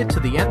making it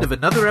to the end of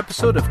another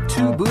episode of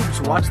Two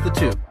Boobs Watch the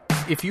Tube.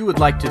 If you would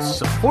like to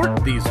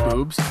support these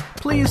boobs,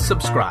 please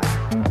subscribe.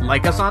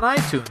 Like us on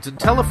iTunes and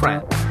tell a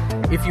friend.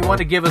 If you want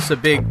to give us a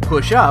big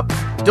push up,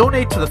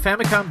 donate to the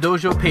Famicom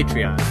Dojo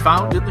Patreon,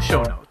 found in the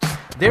show notes.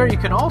 There you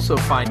can also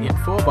find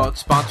info about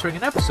sponsoring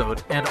an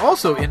episode, and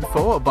also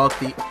info about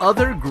the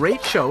other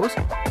great shows,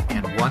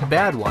 and one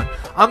bad one,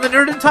 on the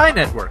Nerd and Tie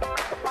Network.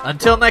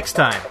 Until next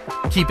time,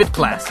 keep it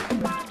classy.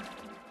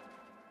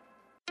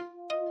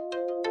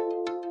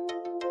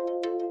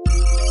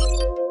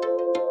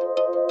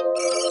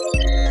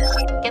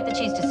 Get the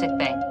cheese to sick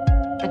bay.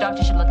 The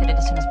doctor should look at it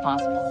as soon as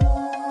possible.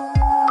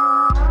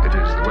 It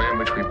is the way in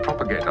which we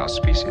propagate our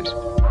species.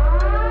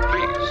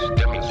 Please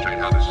demonstrate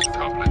how this is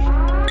accomplished.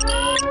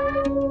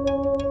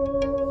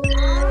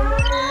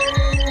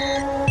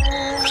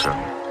 So,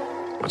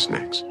 what's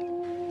next?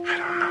 I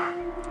don't know.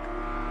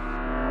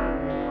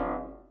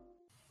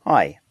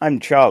 Hi, I'm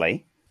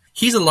Charlie.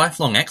 He's a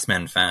lifelong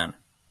X-Men fan.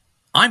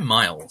 I'm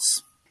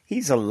Miles.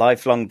 He's a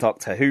lifelong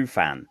Doctor Who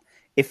fan.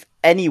 If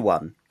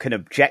anyone can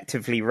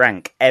objectively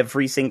rank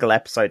every single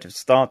episode of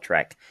Star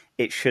Trek,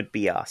 it should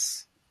be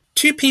us.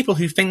 Two people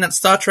who think that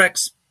Star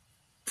Trek's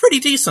pretty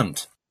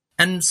decent.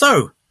 And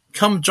so,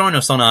 come join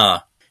us on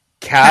our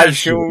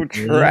Casual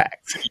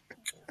Trek.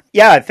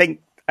 Yeah, I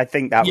think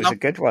that was a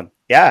good one.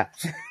 Yeah.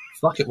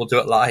 Fuck it, we'll do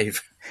it live.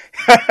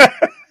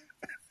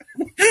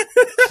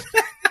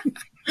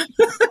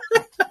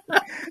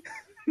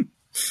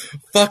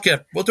 Fuck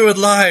it, we'll do it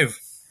live.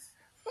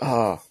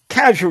 Oh,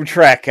 Casual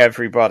Trek,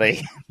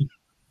 everybody.